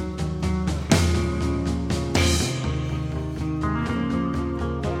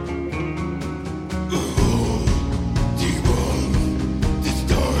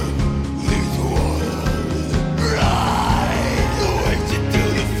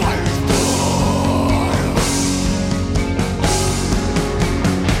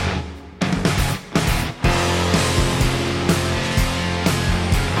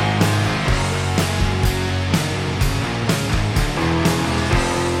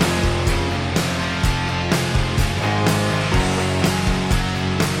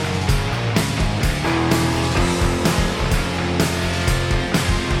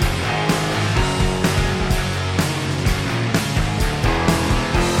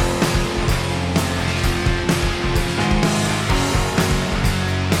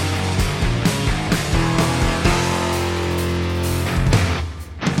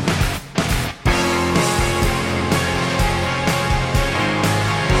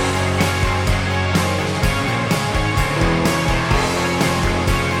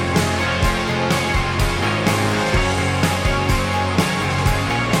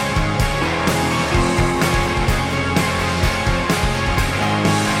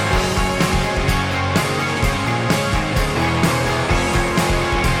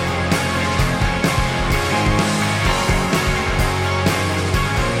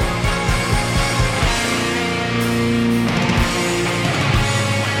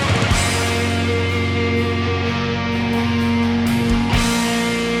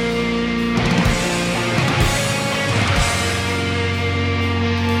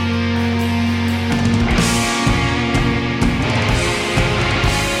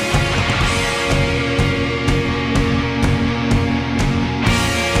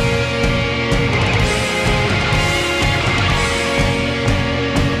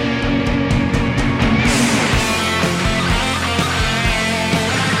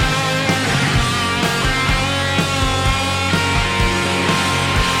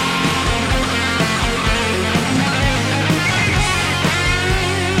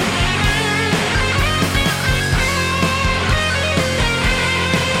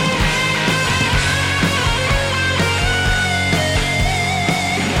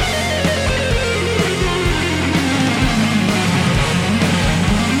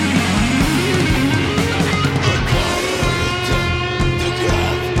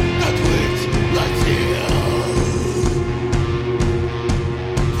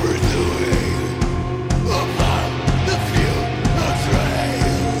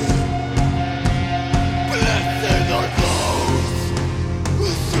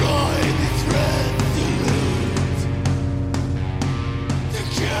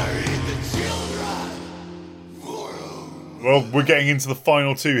 Well, we're getting into the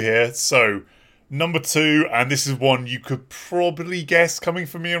final two here. So, number two, and this is one you could probably guess coming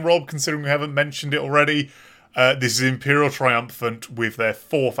from me and Rob, considering we haven't mentioned it already. This is Imperial Triumphant with their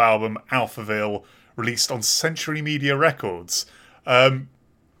fourth album, Alphaville, released on Century Media Records.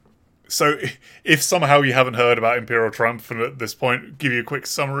 So, if somehow you haven't heard about Imperial Triumphant at this point, give you a quick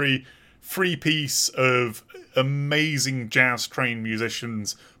summary. Three-piece of amazing jazz-trained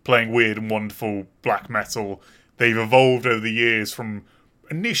musicians playing weird and wonderful black metal. They've evolved over the years from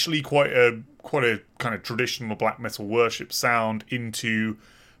initially quite a kind of traditional black metal worship sound into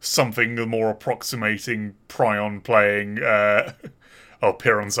something more approximating Piron playing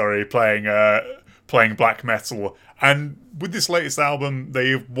playing black metal. And with this latest album,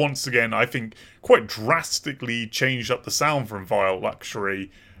 they've once again, I think, quite drastically changed up the sound from Vile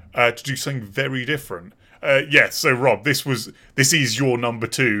Luxury to do something very different. So Rob, this is your number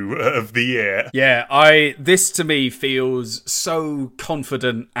two of the year. Yeah, this to me feels so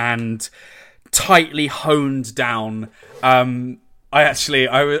confident and tightly honed down. I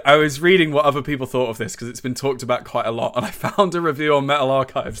was reading what other people thought of this because it's been talked about quite a lot, and I found a review on Metal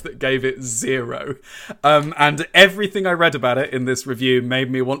Archives that gave it 0. And everything I read about it in this review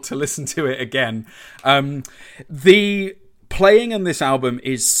made me want to listen to it again. The playing on this album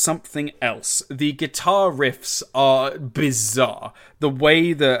is something else. The guitar riffs are bizarre. The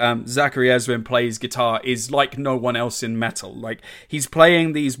way that Zachary Ezrin plays guitar is like no one else in metal. Like, he's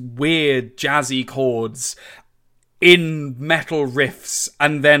playing these weird jazzy chords in metal riffs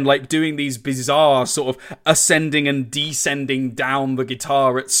and then like doing these bizarre sort of ascending and descending down the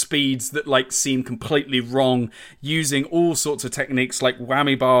guitar at speeds that like seem completely wrong, using all sorts of techniques like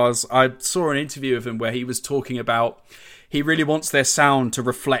whammy bars. I saw an interview of him where he was talking about he really wants their sound to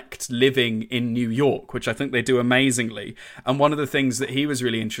reflect living in New York, which I think they do amazingly. And one of the things that he was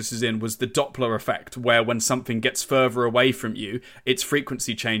really interested in was the Doppler effect, where when something gets further away from you, its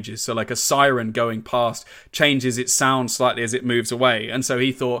frequency changes. So like a siren going past changes its sound slightly as it moves away. And so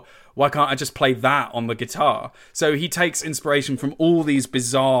he thought, why can't I just play that on the guitar? So he takes inspiration from all these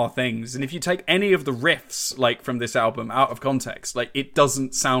bizarre things. And if you take any of the riffs like from this album out of context, like it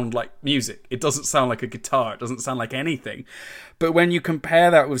doesn't sound like music. It doesn't sound like a guitar. It doesn't sound like anything. But when you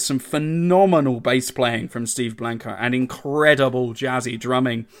compare that with some phenomenal bass playing from Steve Blanca and incredible jazzy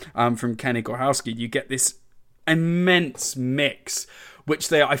drumming from Kenny Gorhowski, you get this immense mix,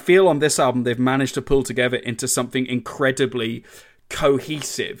 which I feel on this album they've managed to pull together into something incredibly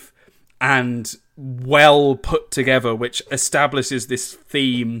cohesive and well put together, which establishes this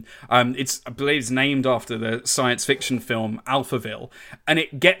theme. I believe it's named after the science fiction film Alphaville, and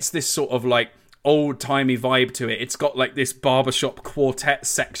it gets this sort of like old-timey vibe to it. It's got like this barbershop quartet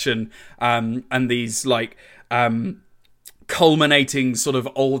section and these like culminating sort of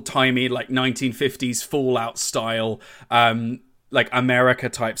old-timey like 1950s Fallout style like America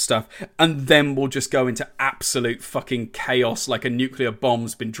type stuff, and then we'll just go into absolute fucking chaos, like a nuclear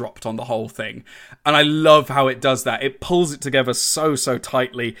bomb's been dropped on the whole thing. And I love how it does that. It pulls it together so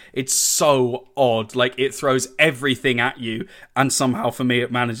tightly. It's so odd. Like, it throws everything at you, and somehow for me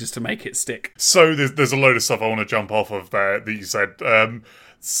it manages to make it stick. So there's a load of stuff I want to jump off of there that you said.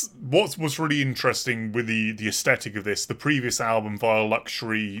 What's really interesting with the aesthetic of this, the previous album, Vile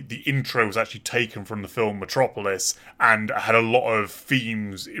Luxury, the intro was actually taken from the film Metropolis and had a lot of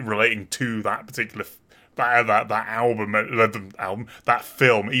themes relating to that particular that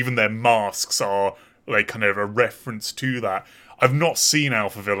film. Even their masks are like kind of a reference to that. I've not seen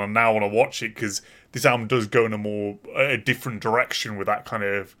Alphaville and now I want to watch it because this album does go in a different direction with that kind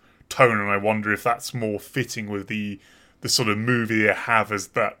of tone, and I wonder if that's more fitting with the sort of movie they have as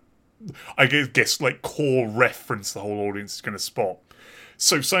that, I guess, like core reference the whole audience is going to spot.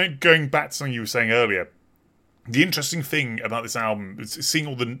 So going back to something you were saying earlier, the interesting thing about this album is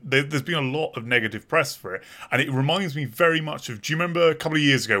seeing there's been a lot of negative press for it, and it reminds me very much of, do you remember a couple of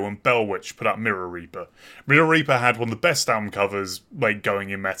years ago when Bell Witch put out Mirror Reaper? Mirror Reaper had one of the best album covers, like,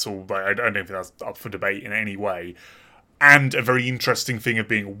 going in metal. Like, I don't think that's up for debate in any way. And a very interesting thing of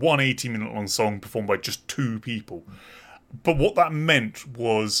being one 80-minute long song performed by just 2 people. But what that meant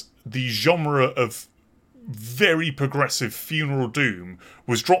was the genre of very progressive funeral doom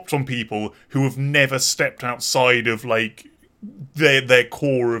was dropped on people who have never stepped outside of like their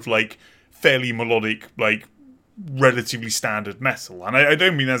core of like fairly melodic, like relatively standard metal. And I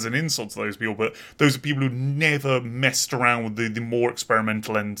don't mean as an insult to those people, but those are people who never messed around with the more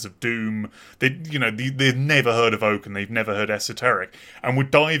experimental ends of doom. They've never heard of Oak and they've never heard Esoteric. And we're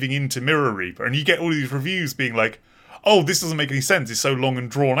diving into Mirror Reaper, and you get all these reviews being like, oh, this doesn't make any sense, it's so long and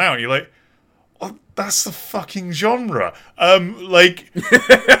drawn out. And you're like, that's the fucking genre. And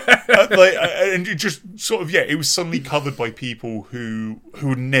it just sort of, it was suddenly covered by people who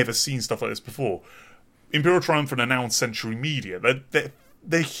had never seen stuff like this before. Imperial Triumphant are now on Century Media.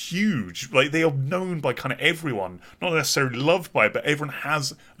 They're huge. Like, they are known by kind of everyone. Not necessarily loved by it, but everyone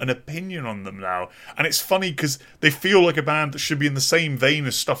has an opinion on them now. And it's funny because they feel like a band that should be in the same vein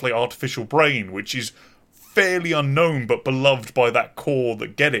as stuff like Artificial Brain, which is fairly unknown but beloved by that core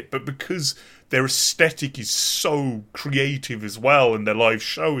that get it. But because their aesthetic is so creative as well, and their live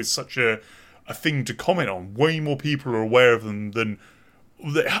show is such a thing to comment on, way more people are aware of them than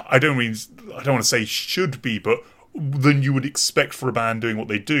I don't want to say should be, but than you would expect for a band doing what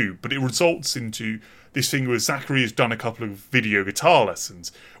they do. But it results into this thing where Zachary has done a couple of video guitar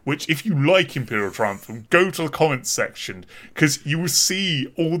lessons, which, if you like Imperial Triumphant, go to the comments section, because you will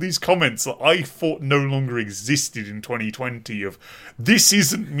see all these comments that I thought no longer existed in 2020 of, this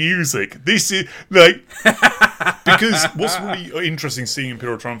isn't music, this is, like... Because what's really interesting seeing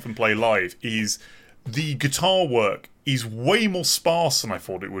Imperial Triumphant play live is the guitar work is way more sparse than I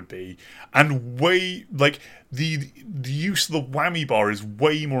thought it would be, and way, like, the use of the whammy bar is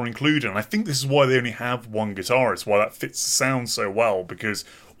way more included, and I think this is why they only have one guitarist, why that fits the sound so well, because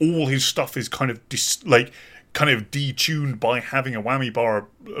all his stuff is kind of detuned by having a whammy bar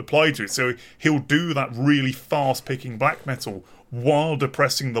applied to it, so he'll do that really fast picking black metal while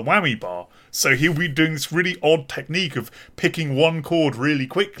depressing the whammy bar, so he'll be doing this really odd technique of picking one chord really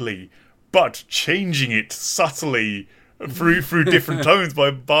quickly but changing it subtly through different tones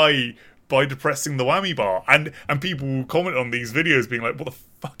by depressing the whammy bar. And people will comment on these videos being like, what the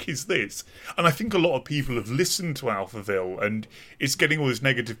fuck is this? And I think a lot of people have listened to Alphaville, and it's getting all this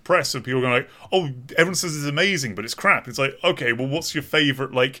negative press, and people are going like, oh, everyone says it's amazing, but it's crap. It's like, okay, well, what's your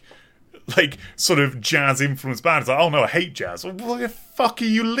favourite, like sort of jazz influenced band? It's like, oh no, I hate jazz. Well, why the fuck are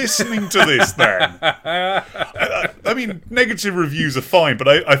you listening to this then? I mean, negative reviews are fine, but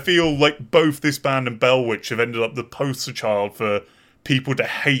I feel like both this band and Bellwitch have ended up the poster child for people to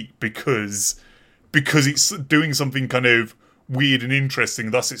hate because it's doing something kind of weird and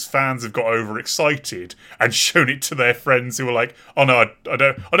interesting, thus its fans have got overexcited and shown it to their friends who were like, oh no, I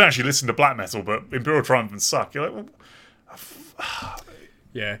don't actually listen to black metal, but Imperial Triumphant suck. You're like, well,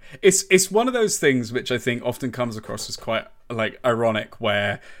 yeah, it's one of those things which I think often comes across as quite, like, ironic,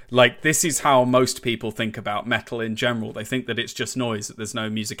 where, like, this is how most people think about metal in general. They think that it's just noise, that there's no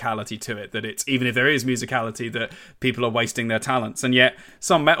musicality to it, that it's, even if there is musicality, that people are wasting their talents. And yet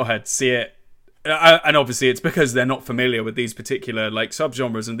some metalheads see it, and obviously it's because they're not familiar with these particular, like,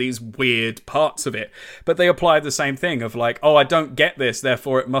 subgenres and these weird parts of it, but they apply the same thing of, like, oh, I don't get this,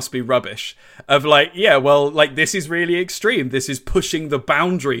 therefore it must be rubbish. Of, like, yeah, well, like, this is really extreme, this is pushing the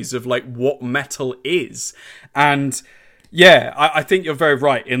boundaries of, like, what metal is. And yeah, I think you're very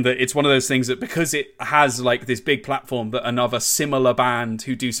right in that it's one of those things that because it has, like, this big platform that another similar band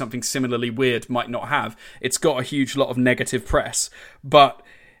who do something similarly weird might not have, it's got a huge lot of negative press. But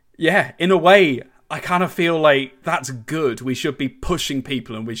yeah, in a way, I kind of feel like that's good. We should be pushing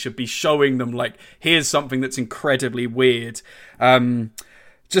people and we should be showing them, like, here's something that's incredibly weird.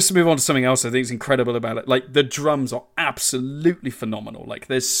 Just to move on to something else I think is incredible about it. Like, the drums are absolutely phenomenal. Like,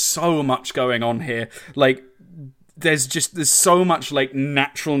 there's so much going on here. Like, there's so much, like,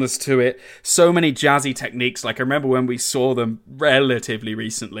 naturalness to it, so many jazzy techniques. Like, I remember when we saw them relatively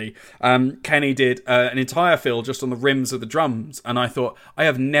recently, Kenny did an entire fill just on the rims of the drums, and I thought, I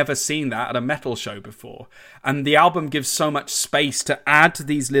have never seen that at a metal show before. And the album gives so much space to add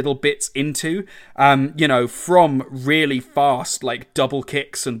these little bits into, from really fast, like, double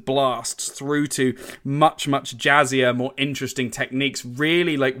kicks and blasts through to much, much jazzier, more interesting techniques,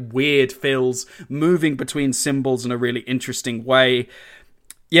 really, like, weird fills, moving between cymbals in a really interesting way.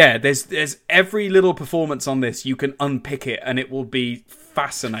 Yeah, there's every little performance on this, you can unpick it and it will be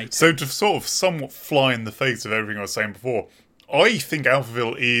fascinating. So to sort of somewhat fly in the face of everything I was saying before, I think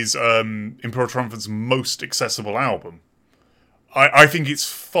Alphaville is Imperial Triumphant's most accessible album. I think it's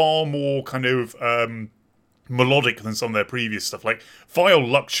far more kind of melodic than some of their previous stuff. Like, Vile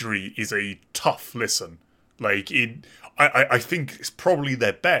Luxury is a tough listen. Like, I think it's probably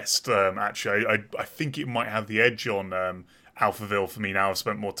their best, actually. I think it might have the edge on Alphaville for me now. I've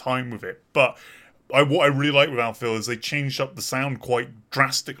spent more time with it. But what I really like with Alphaville is they changed up the sound quite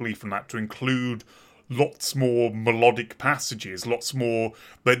drastically from that to include lots more melodic passages, lots more...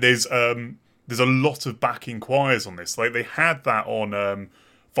 But there's a lot of backing choirs on this. Like, they had that on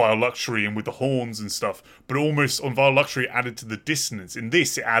Vile Luxury and with the horns and stuff, but almost on Vile Luxury it added to the dissonance. In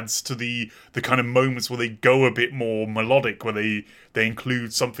this, it adds to the kind of moments where they go a bit more melodic, where they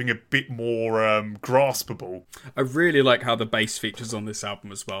include something a bit more graspable. I really like how the bass features on this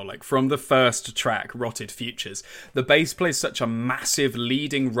album as well. Like, from the first track, Rotted Futures, the bass plays such a massive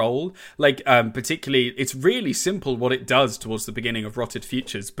leading role. Like, particularly, it's really simple what it does towards the beginning of Rotted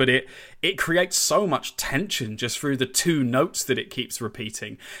Futures, but it creates so much tension just through the two notes that it keeps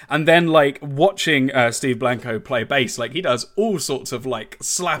repeating. And then, like, watching Steve Blanco play bass, like, he does all sorts of, like,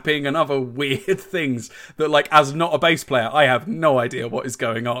 slapping and other weird things that, like, as not a bass player, I have no idea what is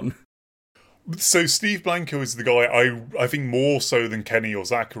going on. So Steve Blanco is the guy, I think more so than Kenny or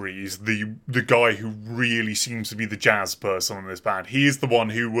Zachary, is the guy who really seems to be the jazz person in this band. He is the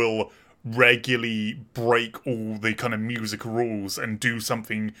one who will regularly break all the kind of music rules and do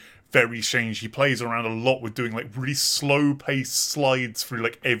something very strange. He plays around a lot with doing like really slow paced slides through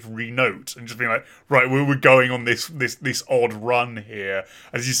like every note and just being like, right, we're going on this odd run here,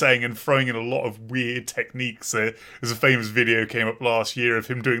 as you're saying, and throwing in a lot of weird techniques. There's a famous video came up last year of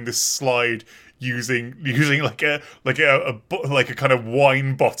him doing this slide using like a kind of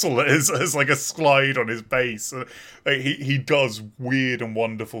wine bottle as like a slide on his bass. He does weird and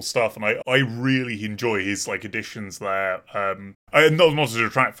wonderful stuff, and I really enjoy his like additions there. Not to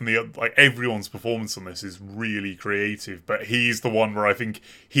detract from the like everyone's performance on this is really creative, but he's the one where I think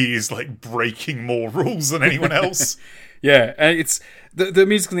he is like breaking more rules than anyone else. Yeah, and it's the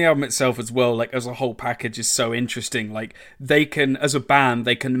music on the album itself as well, like as a whole package, is so interesting. Like, they can, as a band,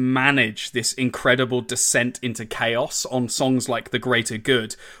 they can manage this incredible descent into chaos on songs like The Greater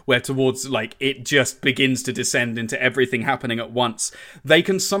Good, where towards like it just begins to descend into everything happening at once. They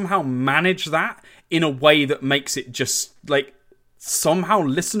can somehow manage that in a way that makes it just like somehow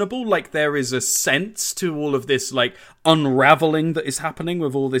listenable. Like, there is a sense to all of this like unraveling that is happening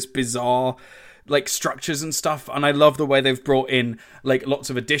with all this bizarre like structures and stuff, and I love the way they've brought in like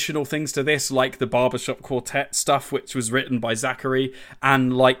lots of additional things to this, like the barbershop quartet stuff, which was written by Zachary,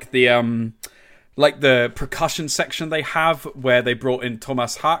 and like the percussion section they have, where they brought in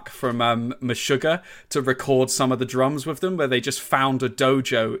Thomas Hack from Meshuggah to record some of the drums with them, where they just found a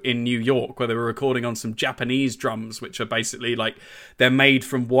dojo in New York where they were recording on some Japanese drums, which are basically like, they're made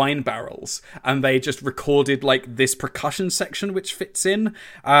from wine barrels, and they just recorded like this percussion section which fits in.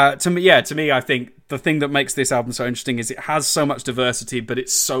 To me, I think the thing that makes this album so interesting is it has so much diversity, but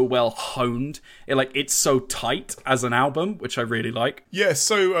it's so well honed. It's so tight as an album, which I really like. Yeah,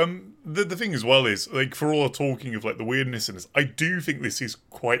 so the thing as well is, like, for all the talking of like the weirdness in this, I do think this is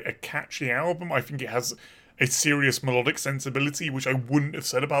quite a catchy album. I think it has a serious melodic sensibility, which I wouldn't have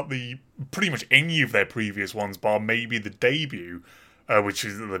said about pretty much any of their previous ones, bar maybe the debut, which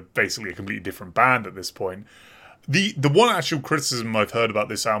is basically a completely different band at this point. The one actual criticism I've heard about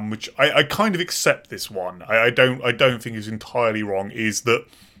this album, which I kind of accept this one, I don't think is entirely wrong, is that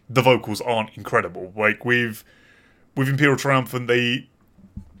the vocals aren't incredible. Like with Imperial Triumphant,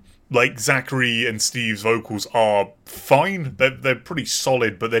 like Zachary and Steve's vocals are fine. They're pretty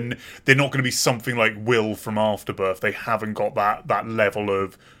solid, but then they're not going to be something like Will from Afterbirth. They haven't got that level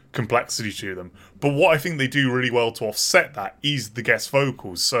of complexity to them. But what I think they do really well to offset that is the guest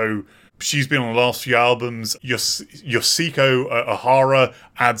vocals. So she's been on the last few albums. Yoshiko Ohara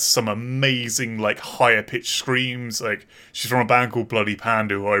adds some amazing, like, higher pitched screams. Like, she's from a band called Bloody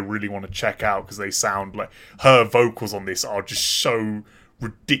Panda, who I really want to check out because they sound like, her vocals on this are just so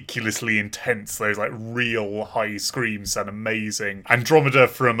ridiculously intense. Those like real high screams sound amazing. Andromeda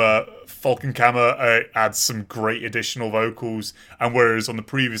from Falcon Kammer adds some great additional vocals, and whereas on the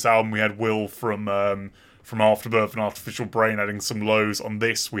previous album we had Will from Afterbirth and Artificial Brain adding some lows, on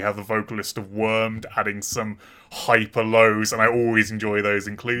this we have the vocalist of Wormed adding some hyper lows, and I always enjoy those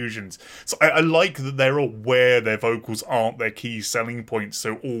inclusions. So I like that they're aware their vocals aren't their key selling points,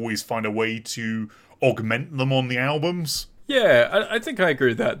 so always find a way to augment them on the albums. Yeah, I think I agree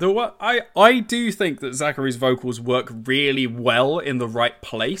with that. Though I do think that Zachary's vocals work really well in the right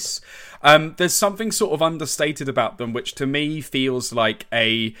place. There's something sort of understated about them, which to me feels like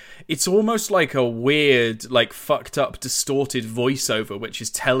it's almost like a weird, like fucked up, distorted voiceover, which is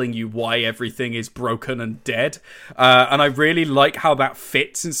telling you why everything is broken and dead. And I really like how that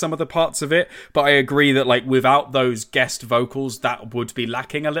fits in some of the parts of it. But I agree that like without those guest vocals, that would be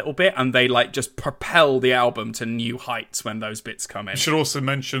lacking a little bit, and they like just propel the album to new heights when those bits come in. I should also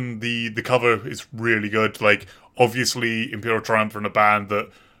mention the cover is really good. Like, obviously Imperial Triumph are a band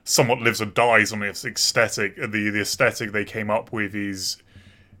that somewhat lives or dies on this aesthetic. The aesthetic they came up with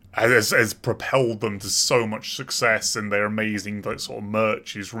has propelled them to so much success, and their amazing like sort of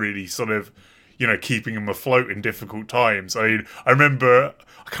merch is really sort of, keeping them afloat in difficult times. I mean, I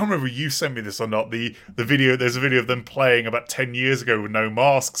can't remember if you sent me this or not. The video, there's a video of them playing about 10 years ago with no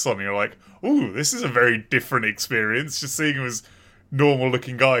masks on. And you're like, ooh, this is a very different experience, just seeing them as normal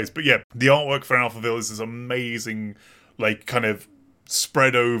looking guys. But yeah, the artwork for Alphaville is this amazing, like, kind of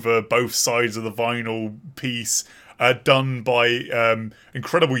spread over both sides of the vinyl piece, done by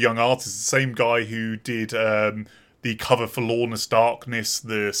incredible young artists. The same guy who did the cover for Lawless Darkness,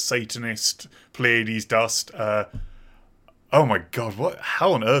 the Satanist, Pleiades Dust. Oh my god,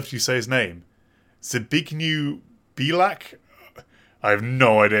 how on earth do you say his name? Zbigniew Bielak? I have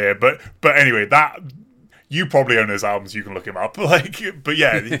no idea, but anyway, that you probably own his albums. You can look him up. But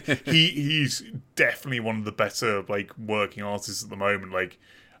yeah, he's definitely one of the better working artists at the moment. I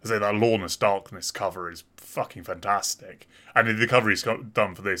say, that Lawless Darkness cover is fucking fantastic, and the cover he's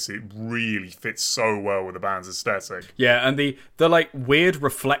done for this, it really fits so well with the band's aesthetic. Yeah, and the weird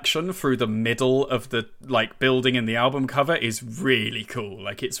reflection through the middle of the building in the album cover is really cool.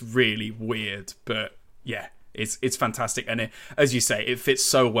 It's really weird, but yeah. It's fantastic, and as you say, it fits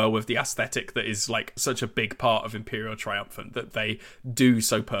so well with the aesthetic that is such a big part of Imperial Triumphant that they do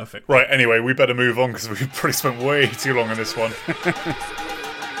so perfect. Right, anyway, we better move on because we've probably spent way too long on this one.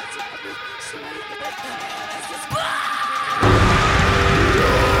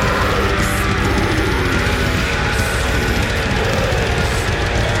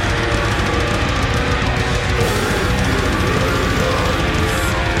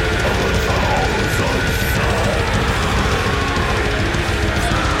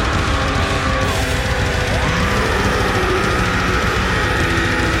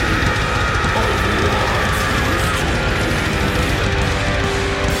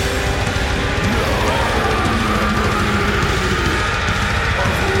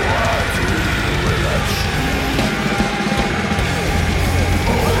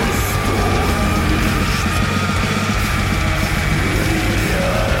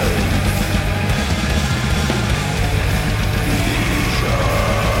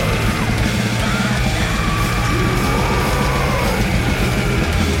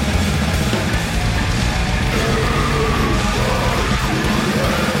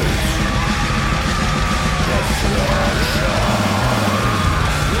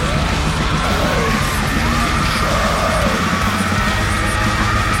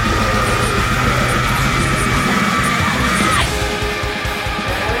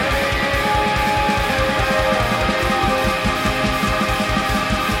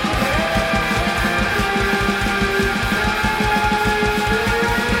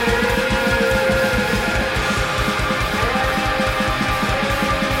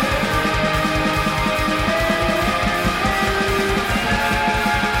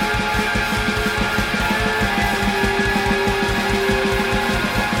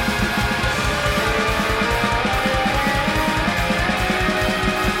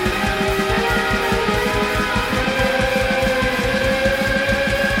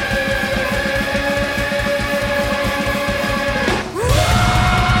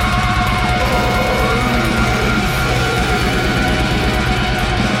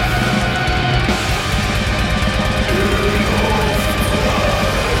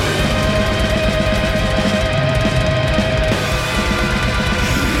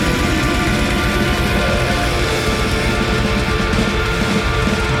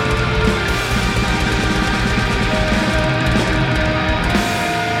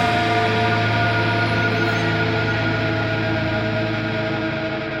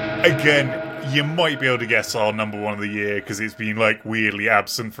 Again, you might be able to guess our number one of the year because it's been weirdly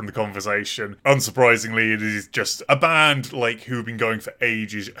absent from the conversation. Unsurprisingly, it is just a band who've been going for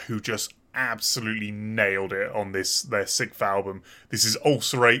ages, who just absolutely nailed it on their sixth album. This is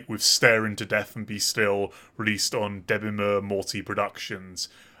Ulcerate with Stare Into Death and Be Still, released on Debimur Morty Productions.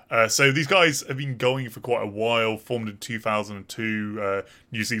 So these guys have been going for quite a while, formed in 2002,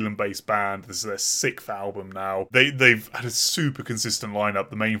 New Zealand-based band. This is their sixth album now. They've had a super consistent lineup.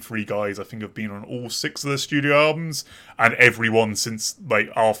 The main three guys, I think, have been on all six of their studio albums, and everyone since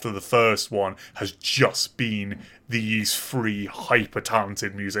after the first one has just been these three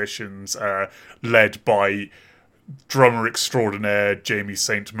hyper-talented musicians, led by drummer extraordinaire Jamie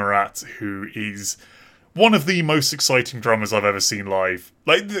St. Murat, who is one of the most exciting drummers I've ever seen live.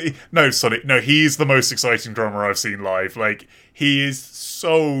 He is the most exciting drummer I've seen live. He is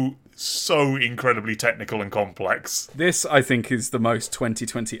so incredibly technical and complex. This, I think, is the most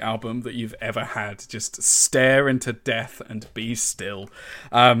 2020 album that you've ever had. Just Stare Into Death and Be Still.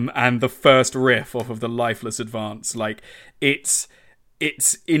 And the first riff off of the Lifeless Advance.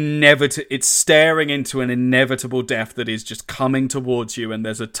 it's staring into an inevitable death that is just coming towards you, and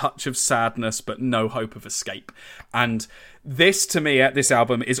there's a touch of sadness but no hope of escape. And this, to me, at this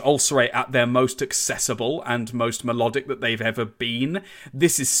album, is Ulcerate at their most accessible and most melodic that they've ever been.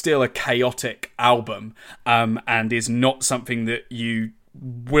 This is still a chaotic album, and is not something that you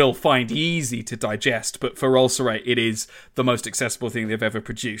will find easy to digest, but for Ulcerate, it is the most accessible thing they've ever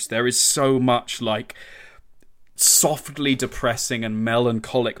produced. There is so much, like, softly depressing and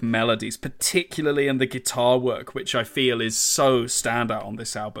melancholic melodies, particularly in the guitar work, which I feel is so standout on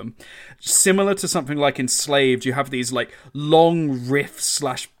this album. Similar to something like Enslaved, you have these like long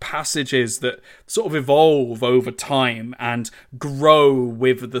riffs / passages that sort of evolve over time and grow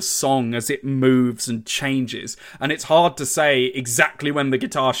with the song as it moves and changes. And it's hard to say exactly when the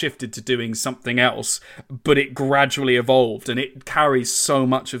guitar shifted to doing something else, but it gradually evolved, and it carries so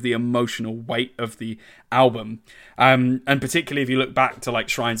much of the emotional weight of the album. And particularly if you look back to like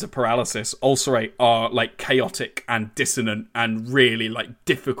Shrines of Paralysis, Ulcerate are like chaotic and dissonant and really like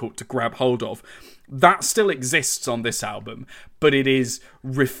difficult to grab hold of. That still exists on this album, but it is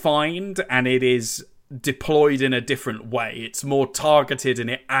refined and it is deployed in a different way. It's more targeted, and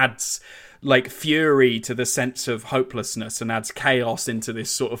it adds like fury to the sense of hopelessness and adds chaos into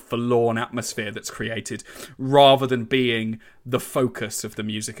this sort of forlorn atmosphere that's created, rather than being the focus of the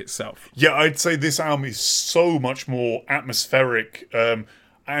music itself. Yeah, I'd say this album is so much more atmospheric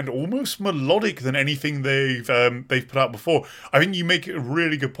and almost melodic than anything they've put out before. I think you make a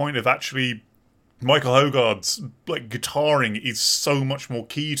really good point of actually Michael Hogarth's like guitaring is so much more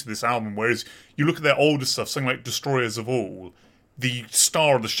key to this album, whereas you look at their older stuff, something like Destroyers of All, the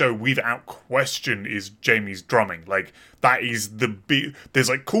star of the show, without question, is Jamie's drumming. Like, that is the big... There's,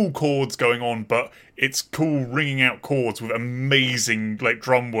 like, cool chords going on, but it's cool ringing out chords with amazing, like,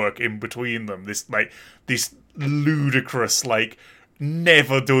 drum work in between them. This ludicrous, like,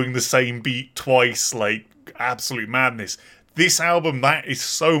 never doing the same beat twice, like, absolute madness. This album, that is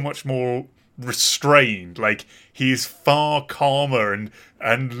so much more restrained. Like, he is far calmer and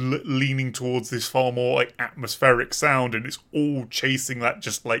leaning towards this far more like atmospheric sound, and it's all chasing that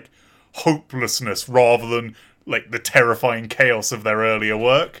just like hopelessness rather than like the terrifying chaos of their earlier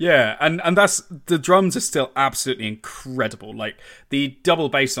work. Yeah, and that's, the drums are still absolutely incredible. Like, the double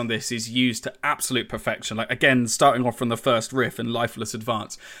bass on this is used to absolute perfection. Like, again, starting off from the first riff in Lifeless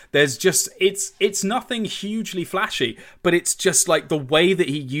Advance, there's just, it's nothing hugely flashy, but it's just like the way that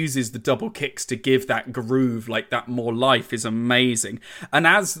he uses the double kicks to give that groove, like that more life, is amazing. And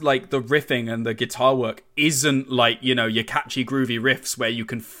as like the riffing and the guitar work isn't like, you know, your catchy groovy riffs where you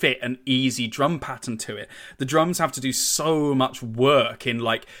can fit an easy drum pattern to it, the drums have to do so much work in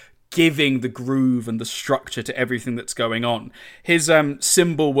like giving the groove and the structure to everything that's going on. His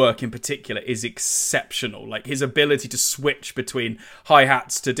cymbal work in particular is exceptional. Like, his ability to switch between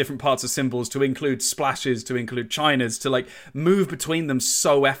hi-hats to different parts of cymbals, to include splashes, to include chinas, to like move between them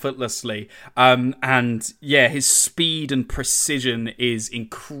so effortlessly. And yeah, his speed and precision is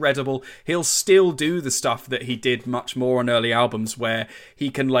incredible. He'll still do the stuff that he did much more on early albums, where he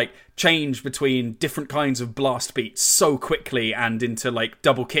can like change between different kinds of blast beats so quickly and into like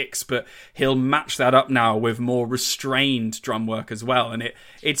double kicks, but he'll match that up now with more restrained drum work as well, and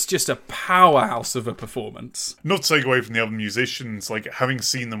it's just a powerhouse of a performance. Not to take away from the other musicians, like having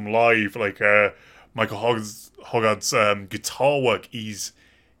seen them live, like Michael Hogarth's guitar work is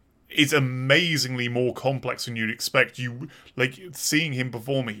amazingly more complex than you'd expect. You like seeing him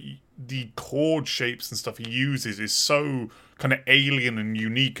perform, the chord shapes and stuff he uses is so kind of alien and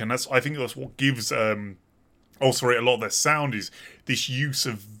unique, and I think that's what gives Ulcerate a lot of their sound, is this use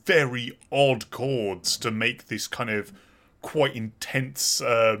of very odd chords to make this kind of quite intense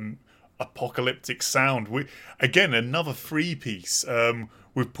apocalyptic sound. Again, another free piece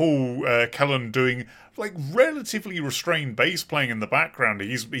with Paul Callan doing like relatively restrained bass playing in the background.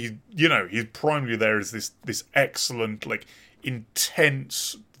 He's primarily there as this excellent like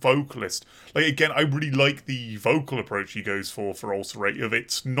intense vocalist. Like, again, I really like the vocal approach he goes for Ulcerate. Of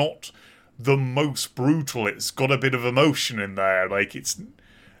it's not the most brutal, it's got a bit of emotion in there. Like, it's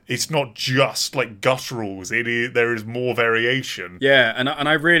not just like gutturals. There is more variation. Yeah, and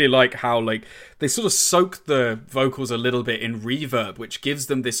I really like how like they sort of soak the vocals a little bit in reverb, which gives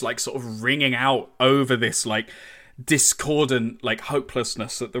them this like sort of ringing out over this like discordant like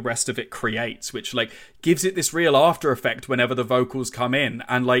hopelessness that the rest of it creates, which like gives it this real after effect whenever the vocals come in.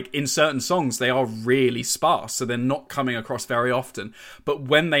 And like in certain songs they are really sparse, so they're not coming across very often, but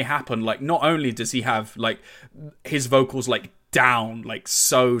when they happen, like not only does he have like his vocals like down like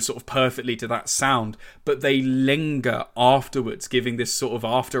so sort of perfectly to that sound, but they linger afterwards, giving this sort of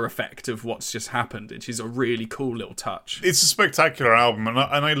after effect of what's just happened, which is a really cool little touch. It's a spectacular album, and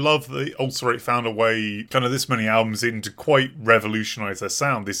I love that Ulcerate found a way, kind of this many albums in, to quite revolutionise their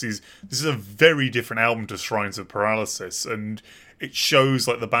sound. This is a very different album to Shrines of Paralysis, and it shows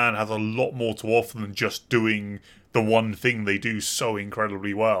like the band has a lot more to offer than just doing the one thing they do so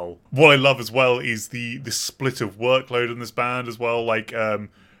incredibly well. What I love as well is the split of workload in this band as well. Like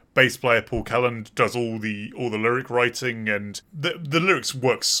bass player Paul Kelland does all the lyric writing, and the lyrics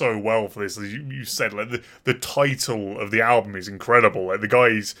work so well for this. As you said, like the title of the album is incredible. Like the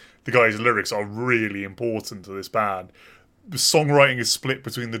guy's lyrics are really important to this band. The songwriting is split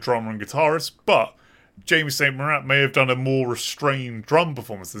between the drummer and guitarist, but Jamie St. Murat may have done a more restrained drum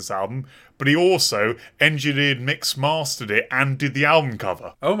performance of this album, but he also engineered, mixed, mastered it, and did the album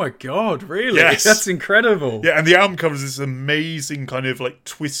cover. Oh my god, really? Yes. That's incredible. Yeah, and the album cover is this amazing kind of like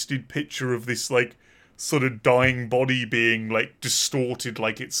twisted picture of this like sort of dying body being like distorted,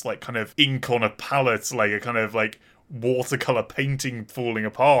 like it's like kind of ink on a palette, like a kind of like watercolor painting falling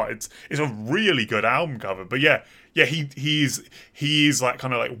apart. It's a really good album cover. But yeah, he is that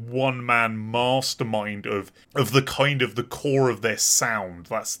kind of like one man mastermind of the kind of the core of their sound.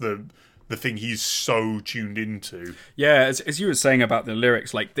 That's the thing he's so tuned into. Yeah, as you were saying about the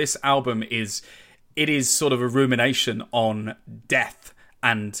lyrics, like this album is sort of a rumination on death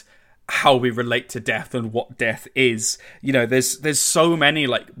and how we relate to death and what death is. You know, there's so many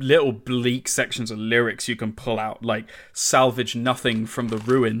like little bleak sections of lyrics you can pull out, like salvage nothing from the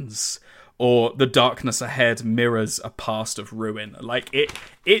ruins, or the darkness ahead mirrors a past of ruin. Like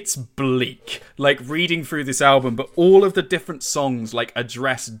it's bleak, like reading through this album, but all of the different songs like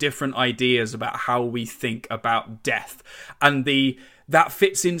address different ideas about how we think about death, and that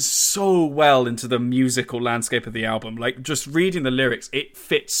fits in so well into the musical landscape of the album. Like, just reading the lyrics, it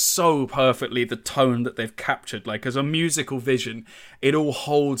fits so perfectly the tone that they've captured. Like, as a musical vision, it all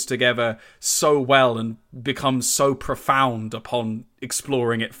holds together so well and becomes so profound upon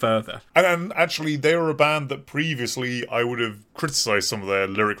exploring it further. And actually, they were a band that previously I would have criticised some of their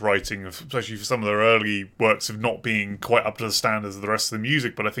lyric writing, especially for some of their early works, of not being quite up to the standards of the rest of the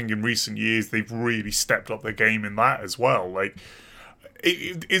music. But I think in recent years, they've really stepped up their game in that as well. Like,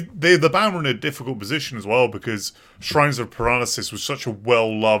 the band were in a difficult position as well, because Shrines of Paralysis was such a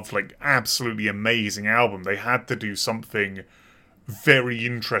well-loved, like, absolutely amazing album. They had to do something very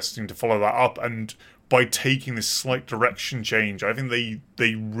interesting to follow that up, and by taking this slight direction change, I think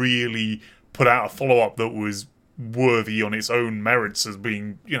they really put out a follow-up that was worthy on its own merits as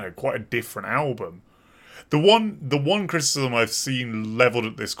being, you know, quite a different album. The one criticism I've seen levelled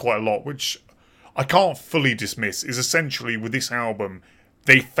at this quite a lot, which I can't fully dismiss, is essentially with this album,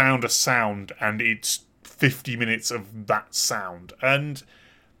 they found a sound and it's 50 minutes of that sound. And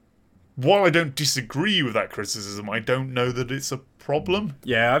while I don't disagree with that criticism, I don't know that it's a problem.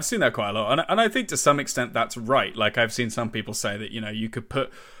 Yeah, I've seen that quite a lot. And I think to some extent that's right. Like, I've seen some people say that, you know, you could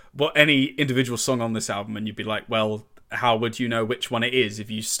put any individual song on this album and you'd be like, well, how would you know which one it is if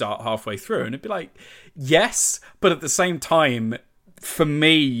you start halfway through? And it'd be like, yes, but at the same time, for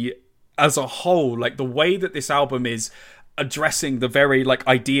me, as a whole, like the way that this album is addressing the very like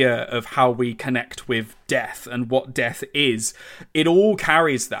idea of how we connect with death and what death is, it all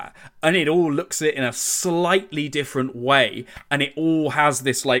carries that, and it all looks at it in a slightly different way, and it all has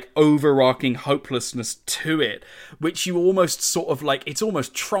this like overarching hopelessness to it, which you almost sort of like, it's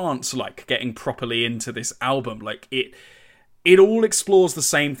almost trance-like getting properly into this album. Like it all explores the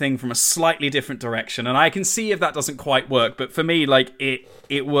same thing from a slightly different direction, and I can see if that doesn't quite work, but for me, like,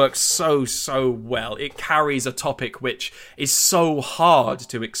 it works so well. It carries a topic which is so hard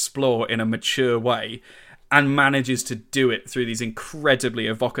to explore in a mature way, and manages to do it through these incredibly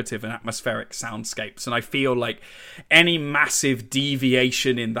evocative and atmospheric soundscapes. And I feel like any massive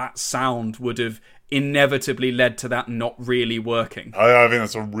deviation in that sound would have inevitably led to that not really working. I think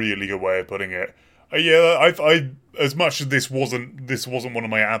that's a really good way of putting it. Yeah, I as much as this wasn't one of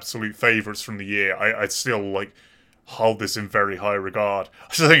my absolute favourites from the year, I still like hold this in very high regard.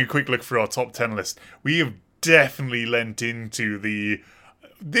 Just taking a quick look through our top 10 list, we have definitely lent into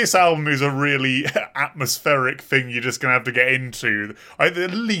this album is a really atmospheric thing you're just gonna have to get into. At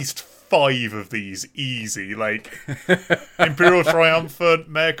least 5 of these easy, like Imperial Triumphant,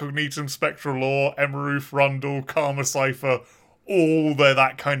 Mare Cognitum, Spectral Law, Emeruf, Rundle, Karma Cypher, all they're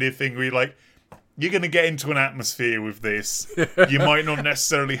that kind of thing where you're like, you're going to get into an atmosphere with this. You might not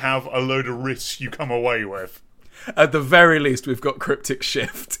necessarily have a load of riffs you come away with. At the very least, we've got Cryptic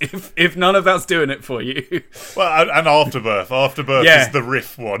Shift, if none of that's doing it for you. Well, and Afterbirth. Afterbirth is the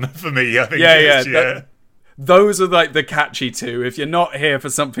riff one for me, I think. Yeah. those are like the catchy two. If you're not here for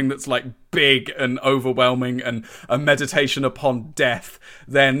something that's like big and overwhelming and a meditation upon death,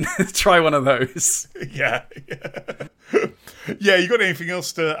 then try one of those. Yeah. Yeah, you got anything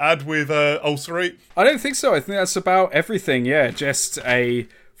else to add with Ulcerate? I don't think so. I think that's about everything. Yeah, just a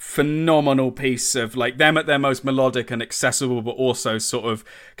phenomenal piece of like them at their most melodic and accessible, but also sort of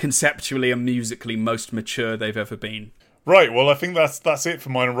conceptually and musically most mature they've ever been. Right, well, I think that's it for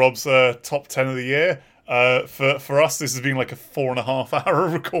mine and Rob's top 10 of the year. For us, this has been like a 4.5 hour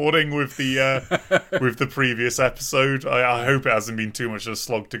recording with the previous episode. I hope it hasn't been too much of a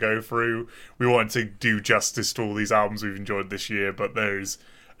slog to go through. We wanted to do justice to all these albums we've enjoyed this year, but there's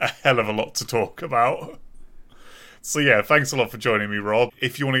a hell of a lot to talk about. So yeah, thanks a lot for joining me, Rob.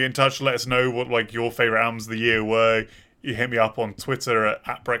 If you want to get in touch, let us know what like your favourite albums of the year were. You hit me up on Twitter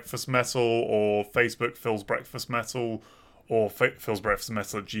at Breakfast Metal, or Facebook Phil's Breakfast Metal, or Phil's Breakfast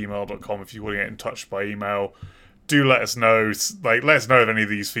Metal at gmail.com if you want to get in touch by email. Do let us know. Like, let us know if any of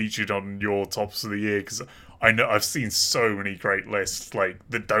these featured on your tops of the year, because I know I've seen so many great lists like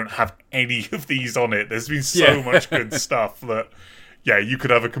that don't have any of these on it. There's been so much good stuff that. Yeah, you could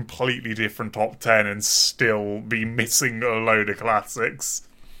have a completely different top 10 and still be missing a load of classics.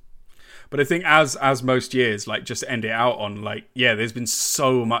 But I think as most years, like, just end it out on, like, yeah, there's been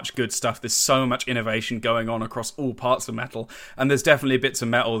so much good stuff. There's so much innovation going on across all parts of metal. And there's definitely bits of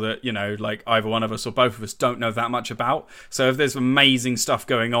metal that, you know, like either one of us or both of us don't know that much about. So if there's amazing stuff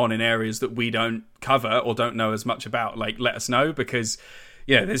going on in areas that we don't cover or don't know as much about, like, let us know, because...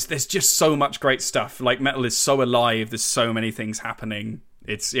 yeah, there's just so much great stuff. Like, metal is so alive. There's so many things happening.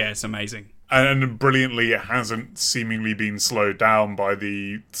 It's amazing. And brilliantly, it hasn't seemingly been slowed down by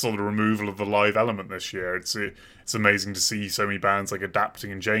the sort of removal of the live element this year. It's amazing to see so many bands like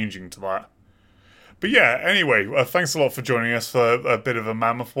adapting and changing to that. But yeah, anyway, thanks a lot for joining us for a bit of a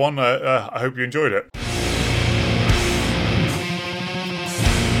mammoth one. I hope you enjoyed it.